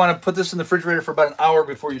 You want to put this in the refrigerator for about an hour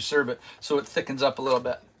before you serve it, so it thickens up a little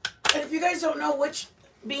bit. And if you guys don't know which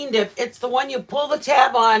bean dip, it's the one you pull the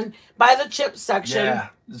tab on by the chips section. Yeah,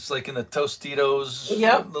 it's like in the Tostadas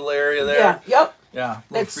little area there. Yeah, yep. Yeah,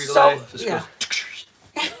 It's Frito so, yeah.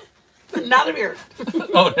 Not a beer.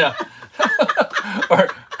 Oh, yeah. Or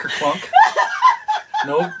kerplunk.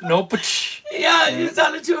 No, Yeah, you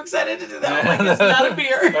sounded too excited to do that. Like it's not a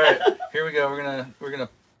beer. All right, here we go. We're gonna put it going again.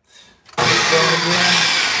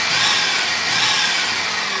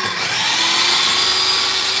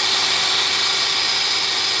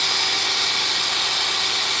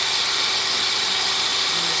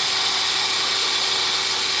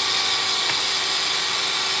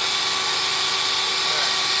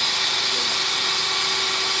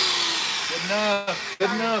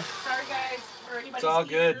 Good enough. Sorry, guys. For anybody's It's all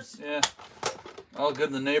good. ears. Yeah. All good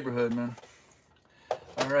in the neighborhood, man.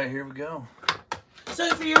 All right, here we go.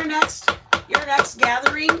 So for your next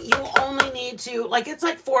gathering, you only need to, like, it's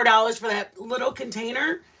like $4 for that little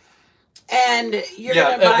container. And you're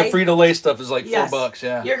gonna buy the Frito-Lay stuff is like $4.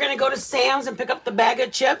 Yeah. You're gonna go to Sam's and pick up the bag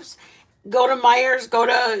of chips. Go to Myers, go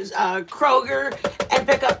to Kroger, and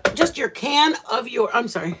pick up just your can of your. I'm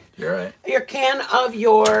sorry. You're right. Your can of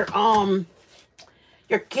your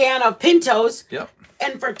can of Pintos. Yep.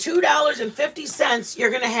 And for $2.50,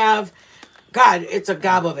 you're gonna have. God, it's a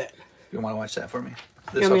gob of it. You want to watch that for me?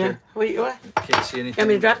 This up here. What? Can't see anything. You want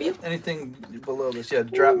me to drop you? Anything below this? Yeah,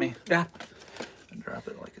 drop me. Drop. Drop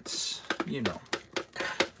it like it's you know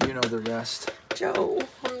the rest. Joe,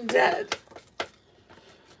 I'm dead.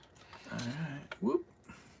 All right. Whoop.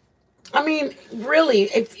 I mean, really,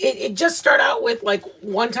 if it just start out with like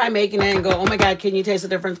one time making it and go, oh my God, can you taste the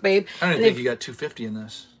difference, babe? I don't even think you got $2.50 in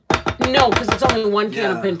this. No, because it's only one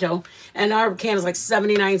can of Pinto, and our can is like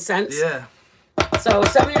 79 cents. Yeah. So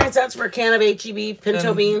 79 cents for a can of HEB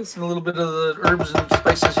Pinto beans. And a little bit of the herbs and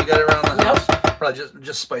spices you got around the house. Probably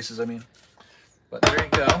just spices, I mean. But there you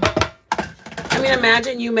go. I mean,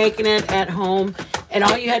 imagine you making it at home, and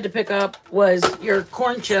all you had to pick up was your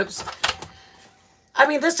corn chips. I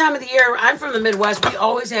mean, this time of the year, I'm from the Midwest. We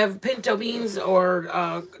always have pinto beans,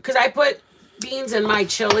 or because I put beans in my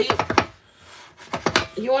chili.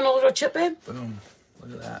 You want a little chip, babe? Boom!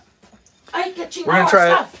 Look at that. I get you. We're gonna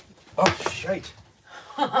try it. Oh shite!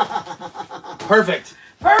 Perfect.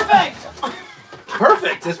 Perfect.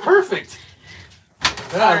 Perfect. It's perfect.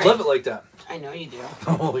 Yeah, I love it like that. I know you do.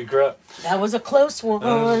 Holy crap. That was a close one.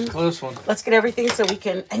 That was a close one. Let's get everything so we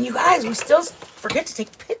can... And you guys, we still forget to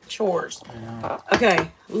take pictures. I know.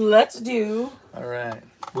 Okay, let's do... All right.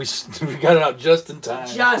 We got it out just in time.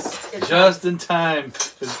 Just in time.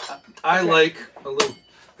 I like a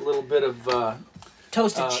a little bit of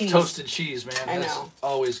toasted cheese, man. I That's know.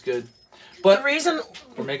 always good. But the reason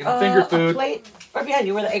we're making the finger food. A plate right behind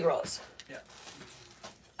you where the egg roll is.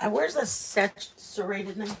 Yeah. Where's the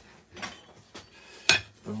serrated knife?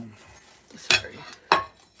 Boom. Sorry.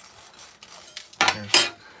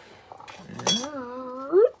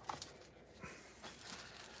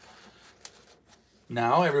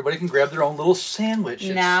 Now everybody can grab their own little sandwich.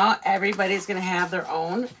 Now everybody's gonna have their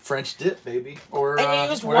own French dip, baby, or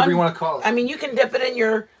and whatever you want to call it. I mean, you can dip it in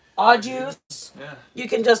your au jus. Yeah. You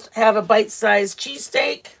can just have a bite-sized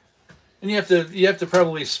cheesesteak. And you have to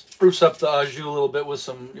probably spruce up the au jus a little bit with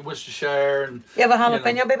some Worcestershire and. You have a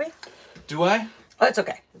jalapeno, baby? Do I? Oh, it's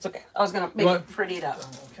okay. It's okay. I was gonna make it pretty it up.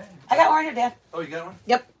 Okay. I got one here, Dad. Oh, you got one?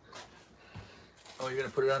 Yep. Oh, you're gonna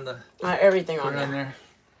put it on the. Everything Put on it on there. there.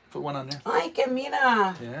 Put one on there. Ay, que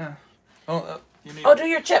mira. Yeah. Oh, you need. Oh, do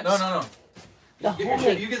your chips. No. The You get,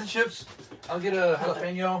 homemade. you get the chips. I'll get a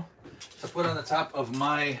jalapeno to put on the top of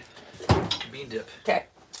my bean dip Okay.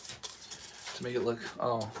 to make it look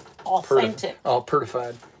Authentic. all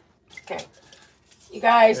pertified. Okay. You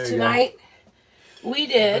guys, There you tonight we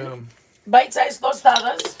did Boom. bite-sized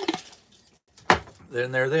tostadas.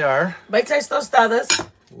 Then there they are. Bite-sized tostadas.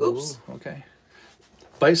 Oops. Ooh, okay.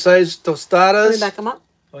 Bite-sized tostadas. Let me back them up.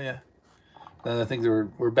 Oh yeah. And I think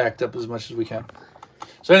we're backed up as much as we can.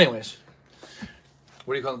 So, anyways,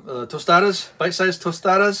 what do you call them? Tostadas, bite-sized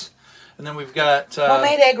tostadas, and then we've got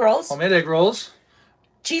Homemade egg rolls. homemade egg rolls,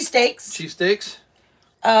 Cheesesteaks. cheesesteaks,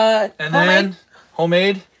 And then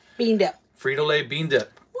homemade bean dip. Frito-Lay bean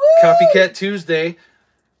dip. Woo! Copycat Tuesday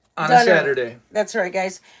on Done a it. Saturday. That's right,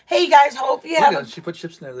 guys. Hey, you guys. Hope you Look have. at it. She put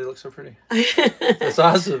chips in there. They look so pretty. That's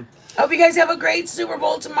awesome. Hope you guys have a great Super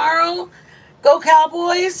Bowl tomorrow. Go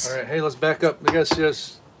Cowboys. All right. Hey, let's back up. We got to see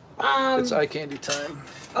us. Um. It's eye candy time.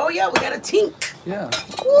 Oh yeah, we got a tink. Yeah.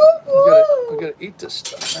 Woo, We gotta eat this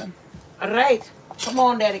stuff, man. All right. Come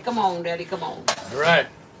on, Daddy. Come on, Daddy. Come on. All right.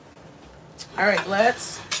 All right.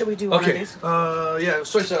 Let's. Should we do one of Okay. these? Yeah,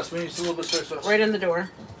 soy sauce. We need a little bit of soy sauce. Right in the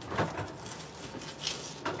door.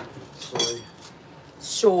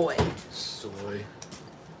 Soy. Soy.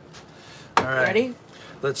 All right. Ready?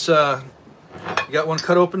 Let's. You got one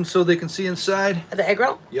cut open so they can see inside. The egg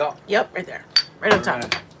roll? Yeah. Yep, right there. Right on All top.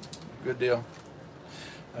 right. Good deal.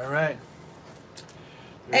 All right.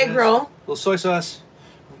 There it Egg is. roll. Little soy sauce.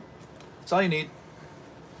 That's all you need.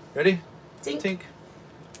 Ready? Tink. Tink.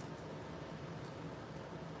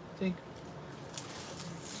 Tink.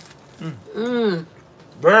 Mmm.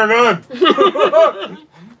 Very good.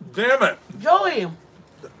 Damn it. Joey.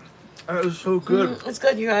 That is so good. It's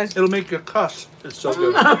good, you guys. It'll make you cuss. It's so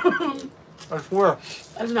good. I swear.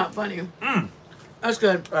 That's not funny. Mm. That's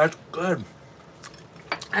good. That's good.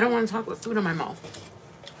 I don't want to talk with food in my mouth.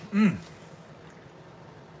 Mm.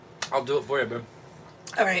 I'll do it for you, babe.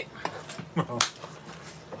 All right.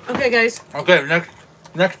 Okay, guys. Okay,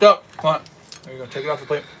 next up. Come on. There you go. Take it off the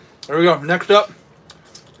plate. There we go. Next up.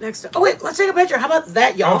 Next. Oh wait, let's take a picture. How about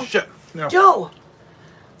that, y'all? Oh shit. No. Joe.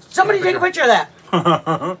 Somebody Take a take a picture of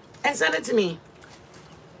that and send it to me.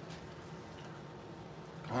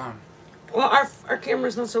 Come on. Well, our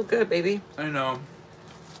camera's not so good, baby. I know.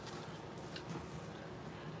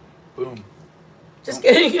 Boom. Just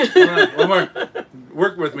kidding. Come on, one more.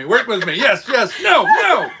 Work with me. Work with me. Yes, yes. No,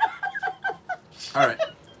 no. All right.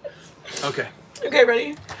 Okay. Okay,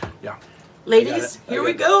 ready? Yeah. Ladies, I here got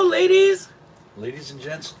we it. go, ladies. Ladies and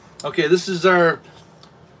gents. Okay, this is our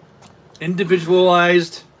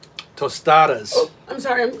individualized tostadas. Oh, I'm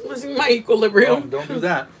sorry, I'm losing my equilibrium. Oh, don't do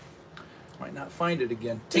that. Might not find it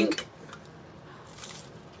again. Tink.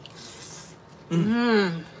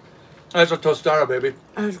 That's a tostada, baby.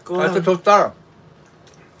 That's good. That's a tostada.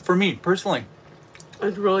 For me, personally.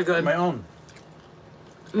 It's really good. My own.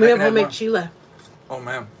 We I have can have homemade more. chile. Oh,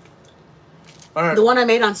 man. All right. The one I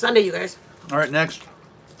made on Sunday, you guys. All right, next.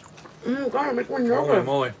 God, make one Holy over.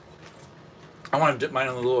 moly. I want to dip mine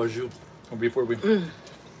in a little au jus before we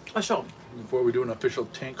I'll show 'em. do an official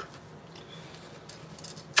tank.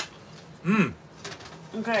 Okay,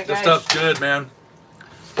 This guys. stuff's good, man.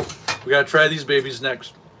 We gotta try these babies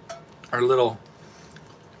next. Our little.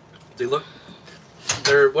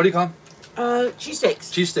 They're what do you call them? Cheesesteaks.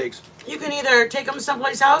 Cheesesteaks. You can either take them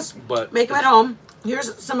someplace else, But make them at home.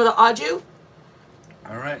 Here's some of the au jus.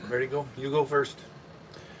 All right, ready to go. You go first.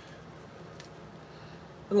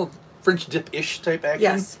 A little French dip-ish type action.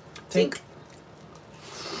 Yes. Tink.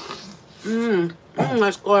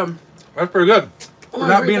 That's good. That's pretty good. Oh,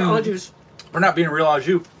 au jus. We're not being real au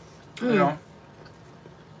jus. You know.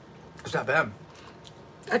 It's not bad.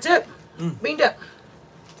 That's it. Bean dip.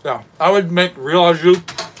 Yeah, I would make real au jus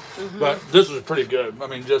But this is pretty good. I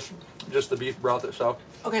mean, just the beef broth itself.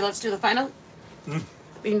 Okay, let's do the final.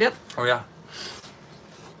 Bean dip. Oh yeah.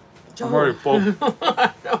 Joe. I'm already full.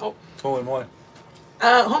 No. Holy moly.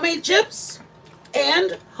 Homemade chips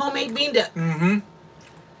and homemade bean dip. Mm-hmm.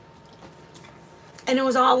 And it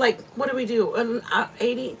was all like, what did we do?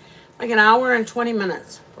 80, like an hour and 20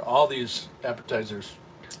 minutes. For all these appetizers.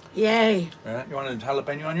 Yay. All right. You want a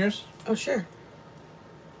jalapeno on yours? Oh, sure.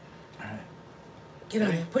 All right. Get on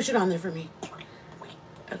there. Push it on there for me.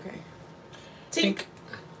 Okay. Tink.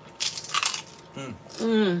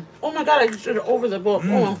 Oh my God, I just did it over the bowl.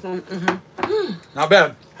 Not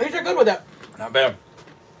bad. These are good with it. Not bad.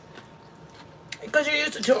 Because you're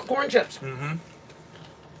used to corn chips. They're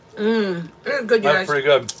good, you That's guys. pretty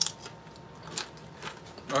good.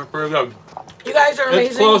 That's pretty good. You guys are amazing.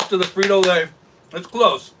 It's close to the Frito-Lay. It's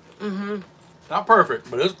close. Not perfect,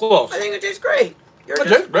 but it's close. I think it tastes great. It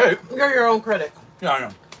tastes great. You're your own critic. Yeah, I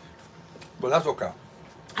know. But that's okay.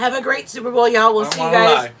 Have a great Super Bowl, y'all. We'll I don't see you wanna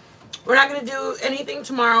guys. lie. We're not going to do anything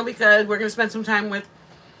tomorrow because we're going to spend some time with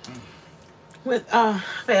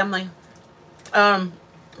family.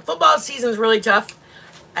 Football season is really tough.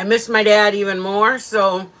 I miss my dad even more,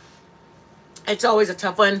 so it's always a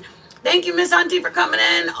tough one. Thank you, Miss Auntie, for coming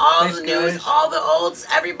in. All Thanks, the news, guys. all the olds,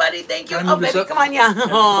 everybody. Thank you. Can I Oh, move this baby, up? come on, yeah.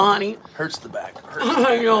 Oh, honey. Hurts the back. Hurts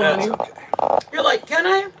I know, That's honey. okay. You're like, can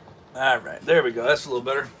I? All right. There we go. That's a little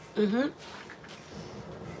better.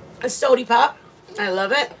 A sody pop. I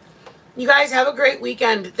love it. You guys have a great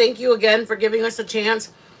weekend. Thank you again for giving us a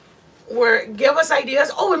chance. Give us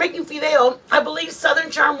ideas. Oh, we're making fideo. I believe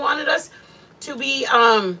Southern Charm wanted us to be,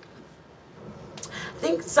 I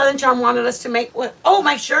think Southern Charm wanted us to make what? Oh,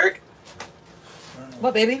 my shirt.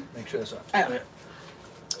 What, baby? Make sure that's up.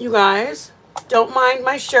 You guys, don't mind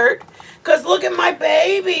my shirt. Because look at my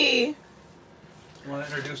baby. You want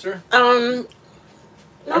to introduce her?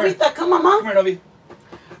 Novita, come, Mama. Come here, Novi.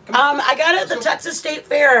 I got it at the Texas State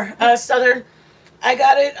Fair, Southern. I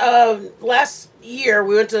got it last year.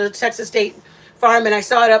 We went to the Texas State Farm and I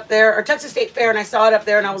saw it up there, or Texas State Fair, and I saw it up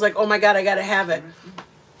there and I was like, oh my God, I got to have it.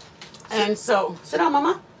 And so, sit down,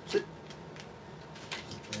 Mama. Sit.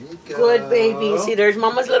 There you go. Good baby. See, there's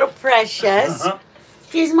Mama's little precious.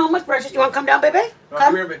 She's Mama's precious. You want to come down, baby? Come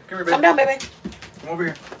Come. here, baby. Come here, baby. Come down, baby. Come over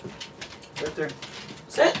here. Right there.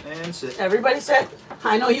 Sit. And sit. Everybody sit.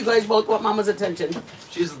 I know you guys both want Mama's attention.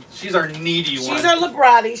 She's our needy one. She's our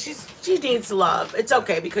Librati. She needs love. It's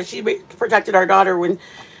okay because she protected our daughter when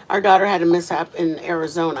our daughter had a mishap in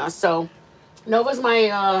Arizona. So Nova's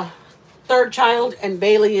my third child and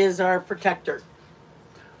Bailey is our protector.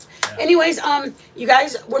 Yeah. Anyways, you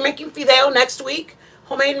guys, we're making fideo next week.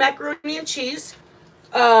 Homemade macaroni and cheese.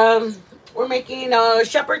 We're making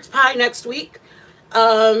shepherd's pie next week.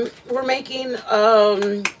 We're making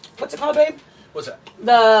what's it called, babe? What's that?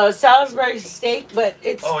 The Salisbury steak, but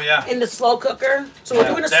it's yeah. in the slow cooker. So we're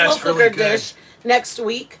doing a slow cooker really dish next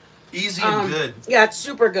week. Easy and good. Yeah, it's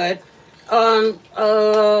super good. What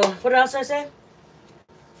else did I say?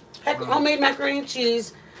 Homemade macaroni and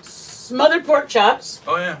cheese, smothered pork chops.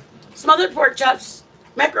 Oh yeah. Smothered pork chops,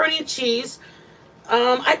 macaroni and cheese. Do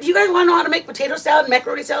you guys want to know how to make potato salad and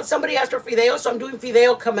macaroni salad? Somebody asked for fideo, so I'm doing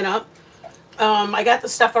fideo coming up. I got the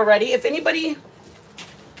stuff already. If anybody...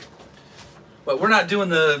 But we're not doing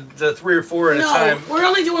the 3 or 4 at a time. No, we're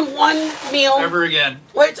only doing one meal. Ever again.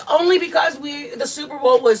 Well, it's only because the Super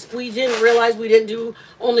Bowl we didn't realize we didn't do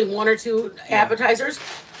only 1 or 2 appetizers.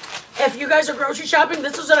 If you guys are grocery shopping,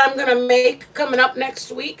 this is what I'm going to make coming up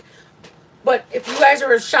next week. But if you guys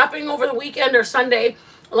are shopping over the weekend or Sunday,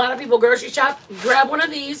 a lot of people grocery shop, grab one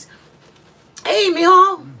of these. Hey,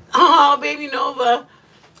 mijo. Oh, baby Nova.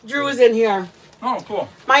 Drew is in here. Oh, cool.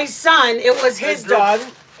 My son, it was his dog.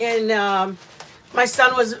 And my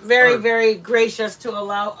son was very, very gracious to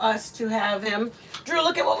allow us to have him. Drew,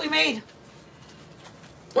 look at what we made.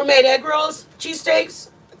 We made egg rolls, cheesesteaks,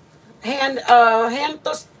 what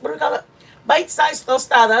do we call it? Bite-sized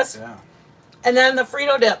tostadas. Yeah. And then the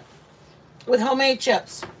Frito dip with homemade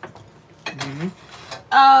chips.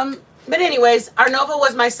 But anyways, our Nova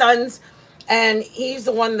was my son's, and he's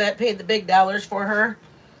the one that paid the big dollars for her.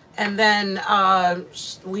 And then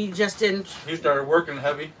we just didn't... He started working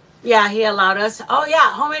heavy. Yeah, he allowed us. Oh,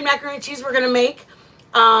 yeah, homemade macaroni and cheese we're going to make.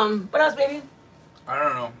 What else, baby? I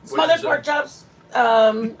don't know. Smothered pork chops.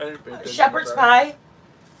 Shepherd's pie.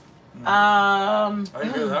 I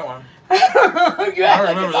didn't do that one. I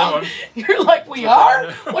remember that one. You're like, we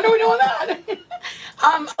are? When are we doing that?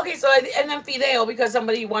 Okay, so, and then fideo, because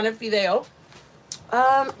somebody wanted fideo.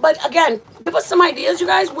 But again, give us some ideas, you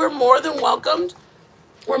guys. We're more than welcomed.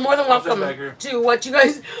 We're more than welcome to what you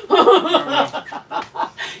guys...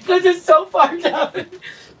 Because it's so far down.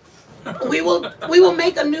 We will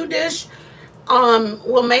make a new dish.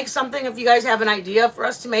 We'll make something if you guys have an idea for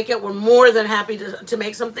us to make it. We're more than happy to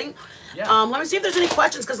make something. Yeah. Let me see if there's any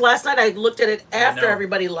questions, because last night I looked at it after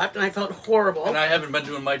everybody left and I felt horrible. And I haven't been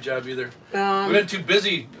doing my job either. We've been too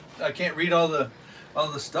busy. I can't read all the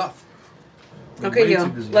stuff. Okay,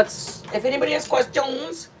 let's. If anybody has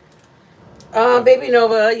questions, Baby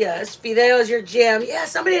Nova, yes. Fideo is your jam. Yeah,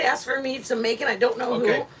 somebody asked for me some making. I don't know who.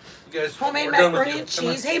 You guys, homemade macaroni and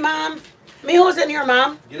cheese. Hey, Mom. Mijo's in here,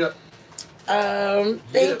 Mom. Get up.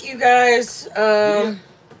 Thank you guys.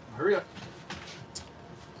 Hurry up.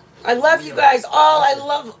 I love you guys all. I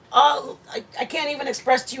love all. I can't even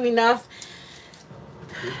express to you enough.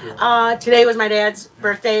 Today was my dad's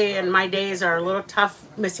birthday, and my days are a little tough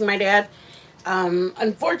missing my dad.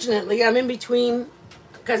 Unfortunately, I'm in between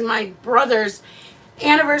because my brother's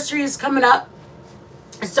anniversary is coming up.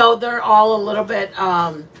 So they're all a little bit,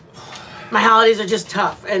 my holidays are just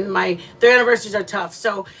tough, and their anniversaries are tough.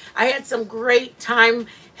 So I had some great time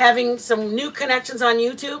having some new connections on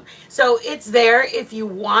YouTube. So it's there if you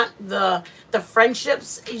want the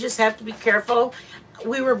friendships. You just have to be careful.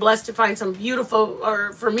 We were blessed to find some beautiful,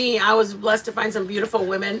 or for me, I was blessed to find some beautiful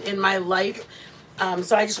women in my life.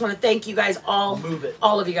 So I just want to thank you guys all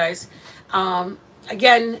of you guys.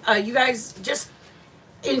 Again, you guys just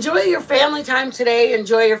enjoy your family time today.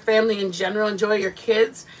 Enjoy your family in general. Enjoy your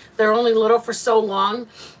kids. They're only little for so long.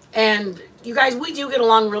 And you guys, we do get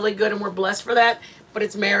along really good, and we're blessed for that. But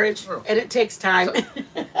it's marriage, and it takes time.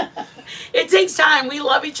 It takes time. We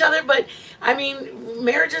love each other, but, I mean,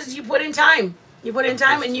 marriages, you put in time. You put in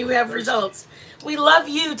time, and you have results. We love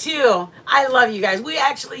you, too. I love you guys. We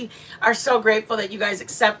actually are so grateful that you guys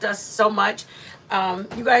accept us so much.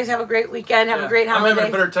 You guys have a great weekend. Have a great holiday. I'm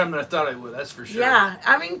having a better time than I thought I would. That's for sure. Yeah,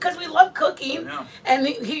 I mean, because we love cooking. Yeah. And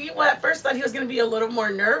he at first thought he was going to be a little more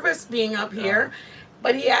nervous being up here,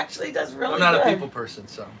 but he actually does really good. I'm not a people person,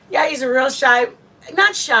 so. Yeah, he's a real shy,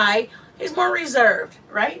 not shy. He's more reserved,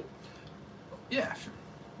 right? Yeah, sure.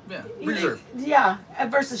 Yeah, reserved. Yeah,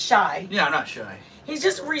 versus shy. Yeah, I'm not shy. He's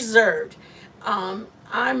just reserved. I'm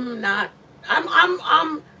not. I'm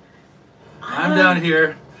down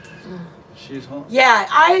here. She's home. Yeah,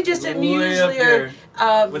 I just am usually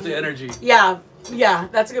with the energy. Yeah,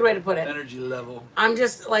 that's a good way to put it. Energy level. I'm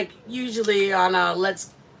just like usually on a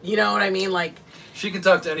you know what I mean, like. She can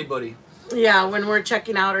talk to anybody. Yeah, when we're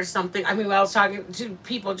checking out or something. I mean, I was talking to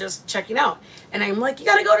people just checking out, and I'm like, you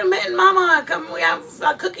gotta go to Mitt and Mama. Come, we have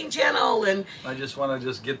a cooking channel, and. I just want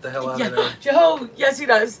to get the hell out of there. Joe, yes, he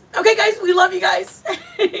does. Okay, guys, we love you guys.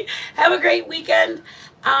 Have a great weekend.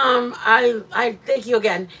 I thank you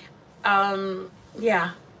again.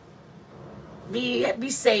 Yeah. Be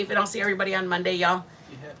safe, and I'll see everybody on Monday, y'all.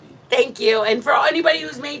 Be happy. Thank you. And for anybody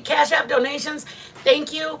who's made Cash App donations,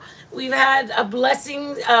 thank you. We've had a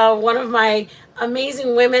blessing. One of my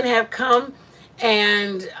amazing women have come,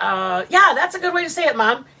 and yeah, that's a good way to say it,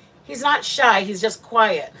 Mom. He's not shy. He's just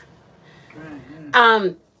quiet. Right, yeah.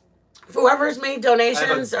 Whoever's made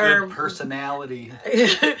donations I have a good personality.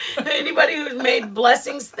 Anybody who's made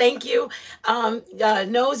blessings, thank you.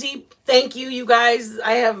 Nosy, thank you, you guys.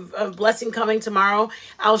 I have a blessing coming tomorrow.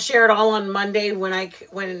 I'll share it all on Monday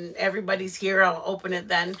when everybody's here. I'll open it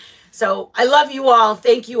then. So I love you all.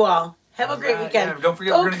 Thank you all. Have a great weekend. Yeah, don't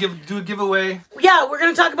forget, we're going to do a giveaway. Yeah, we're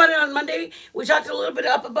going to talk about it on Monday. We talked a little bit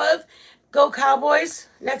up above. Go Cowboys.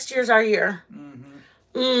 Next year's our year.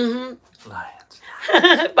 Mm-hmm. Mm-hmm. Lions.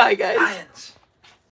 Bye, guys. Lions.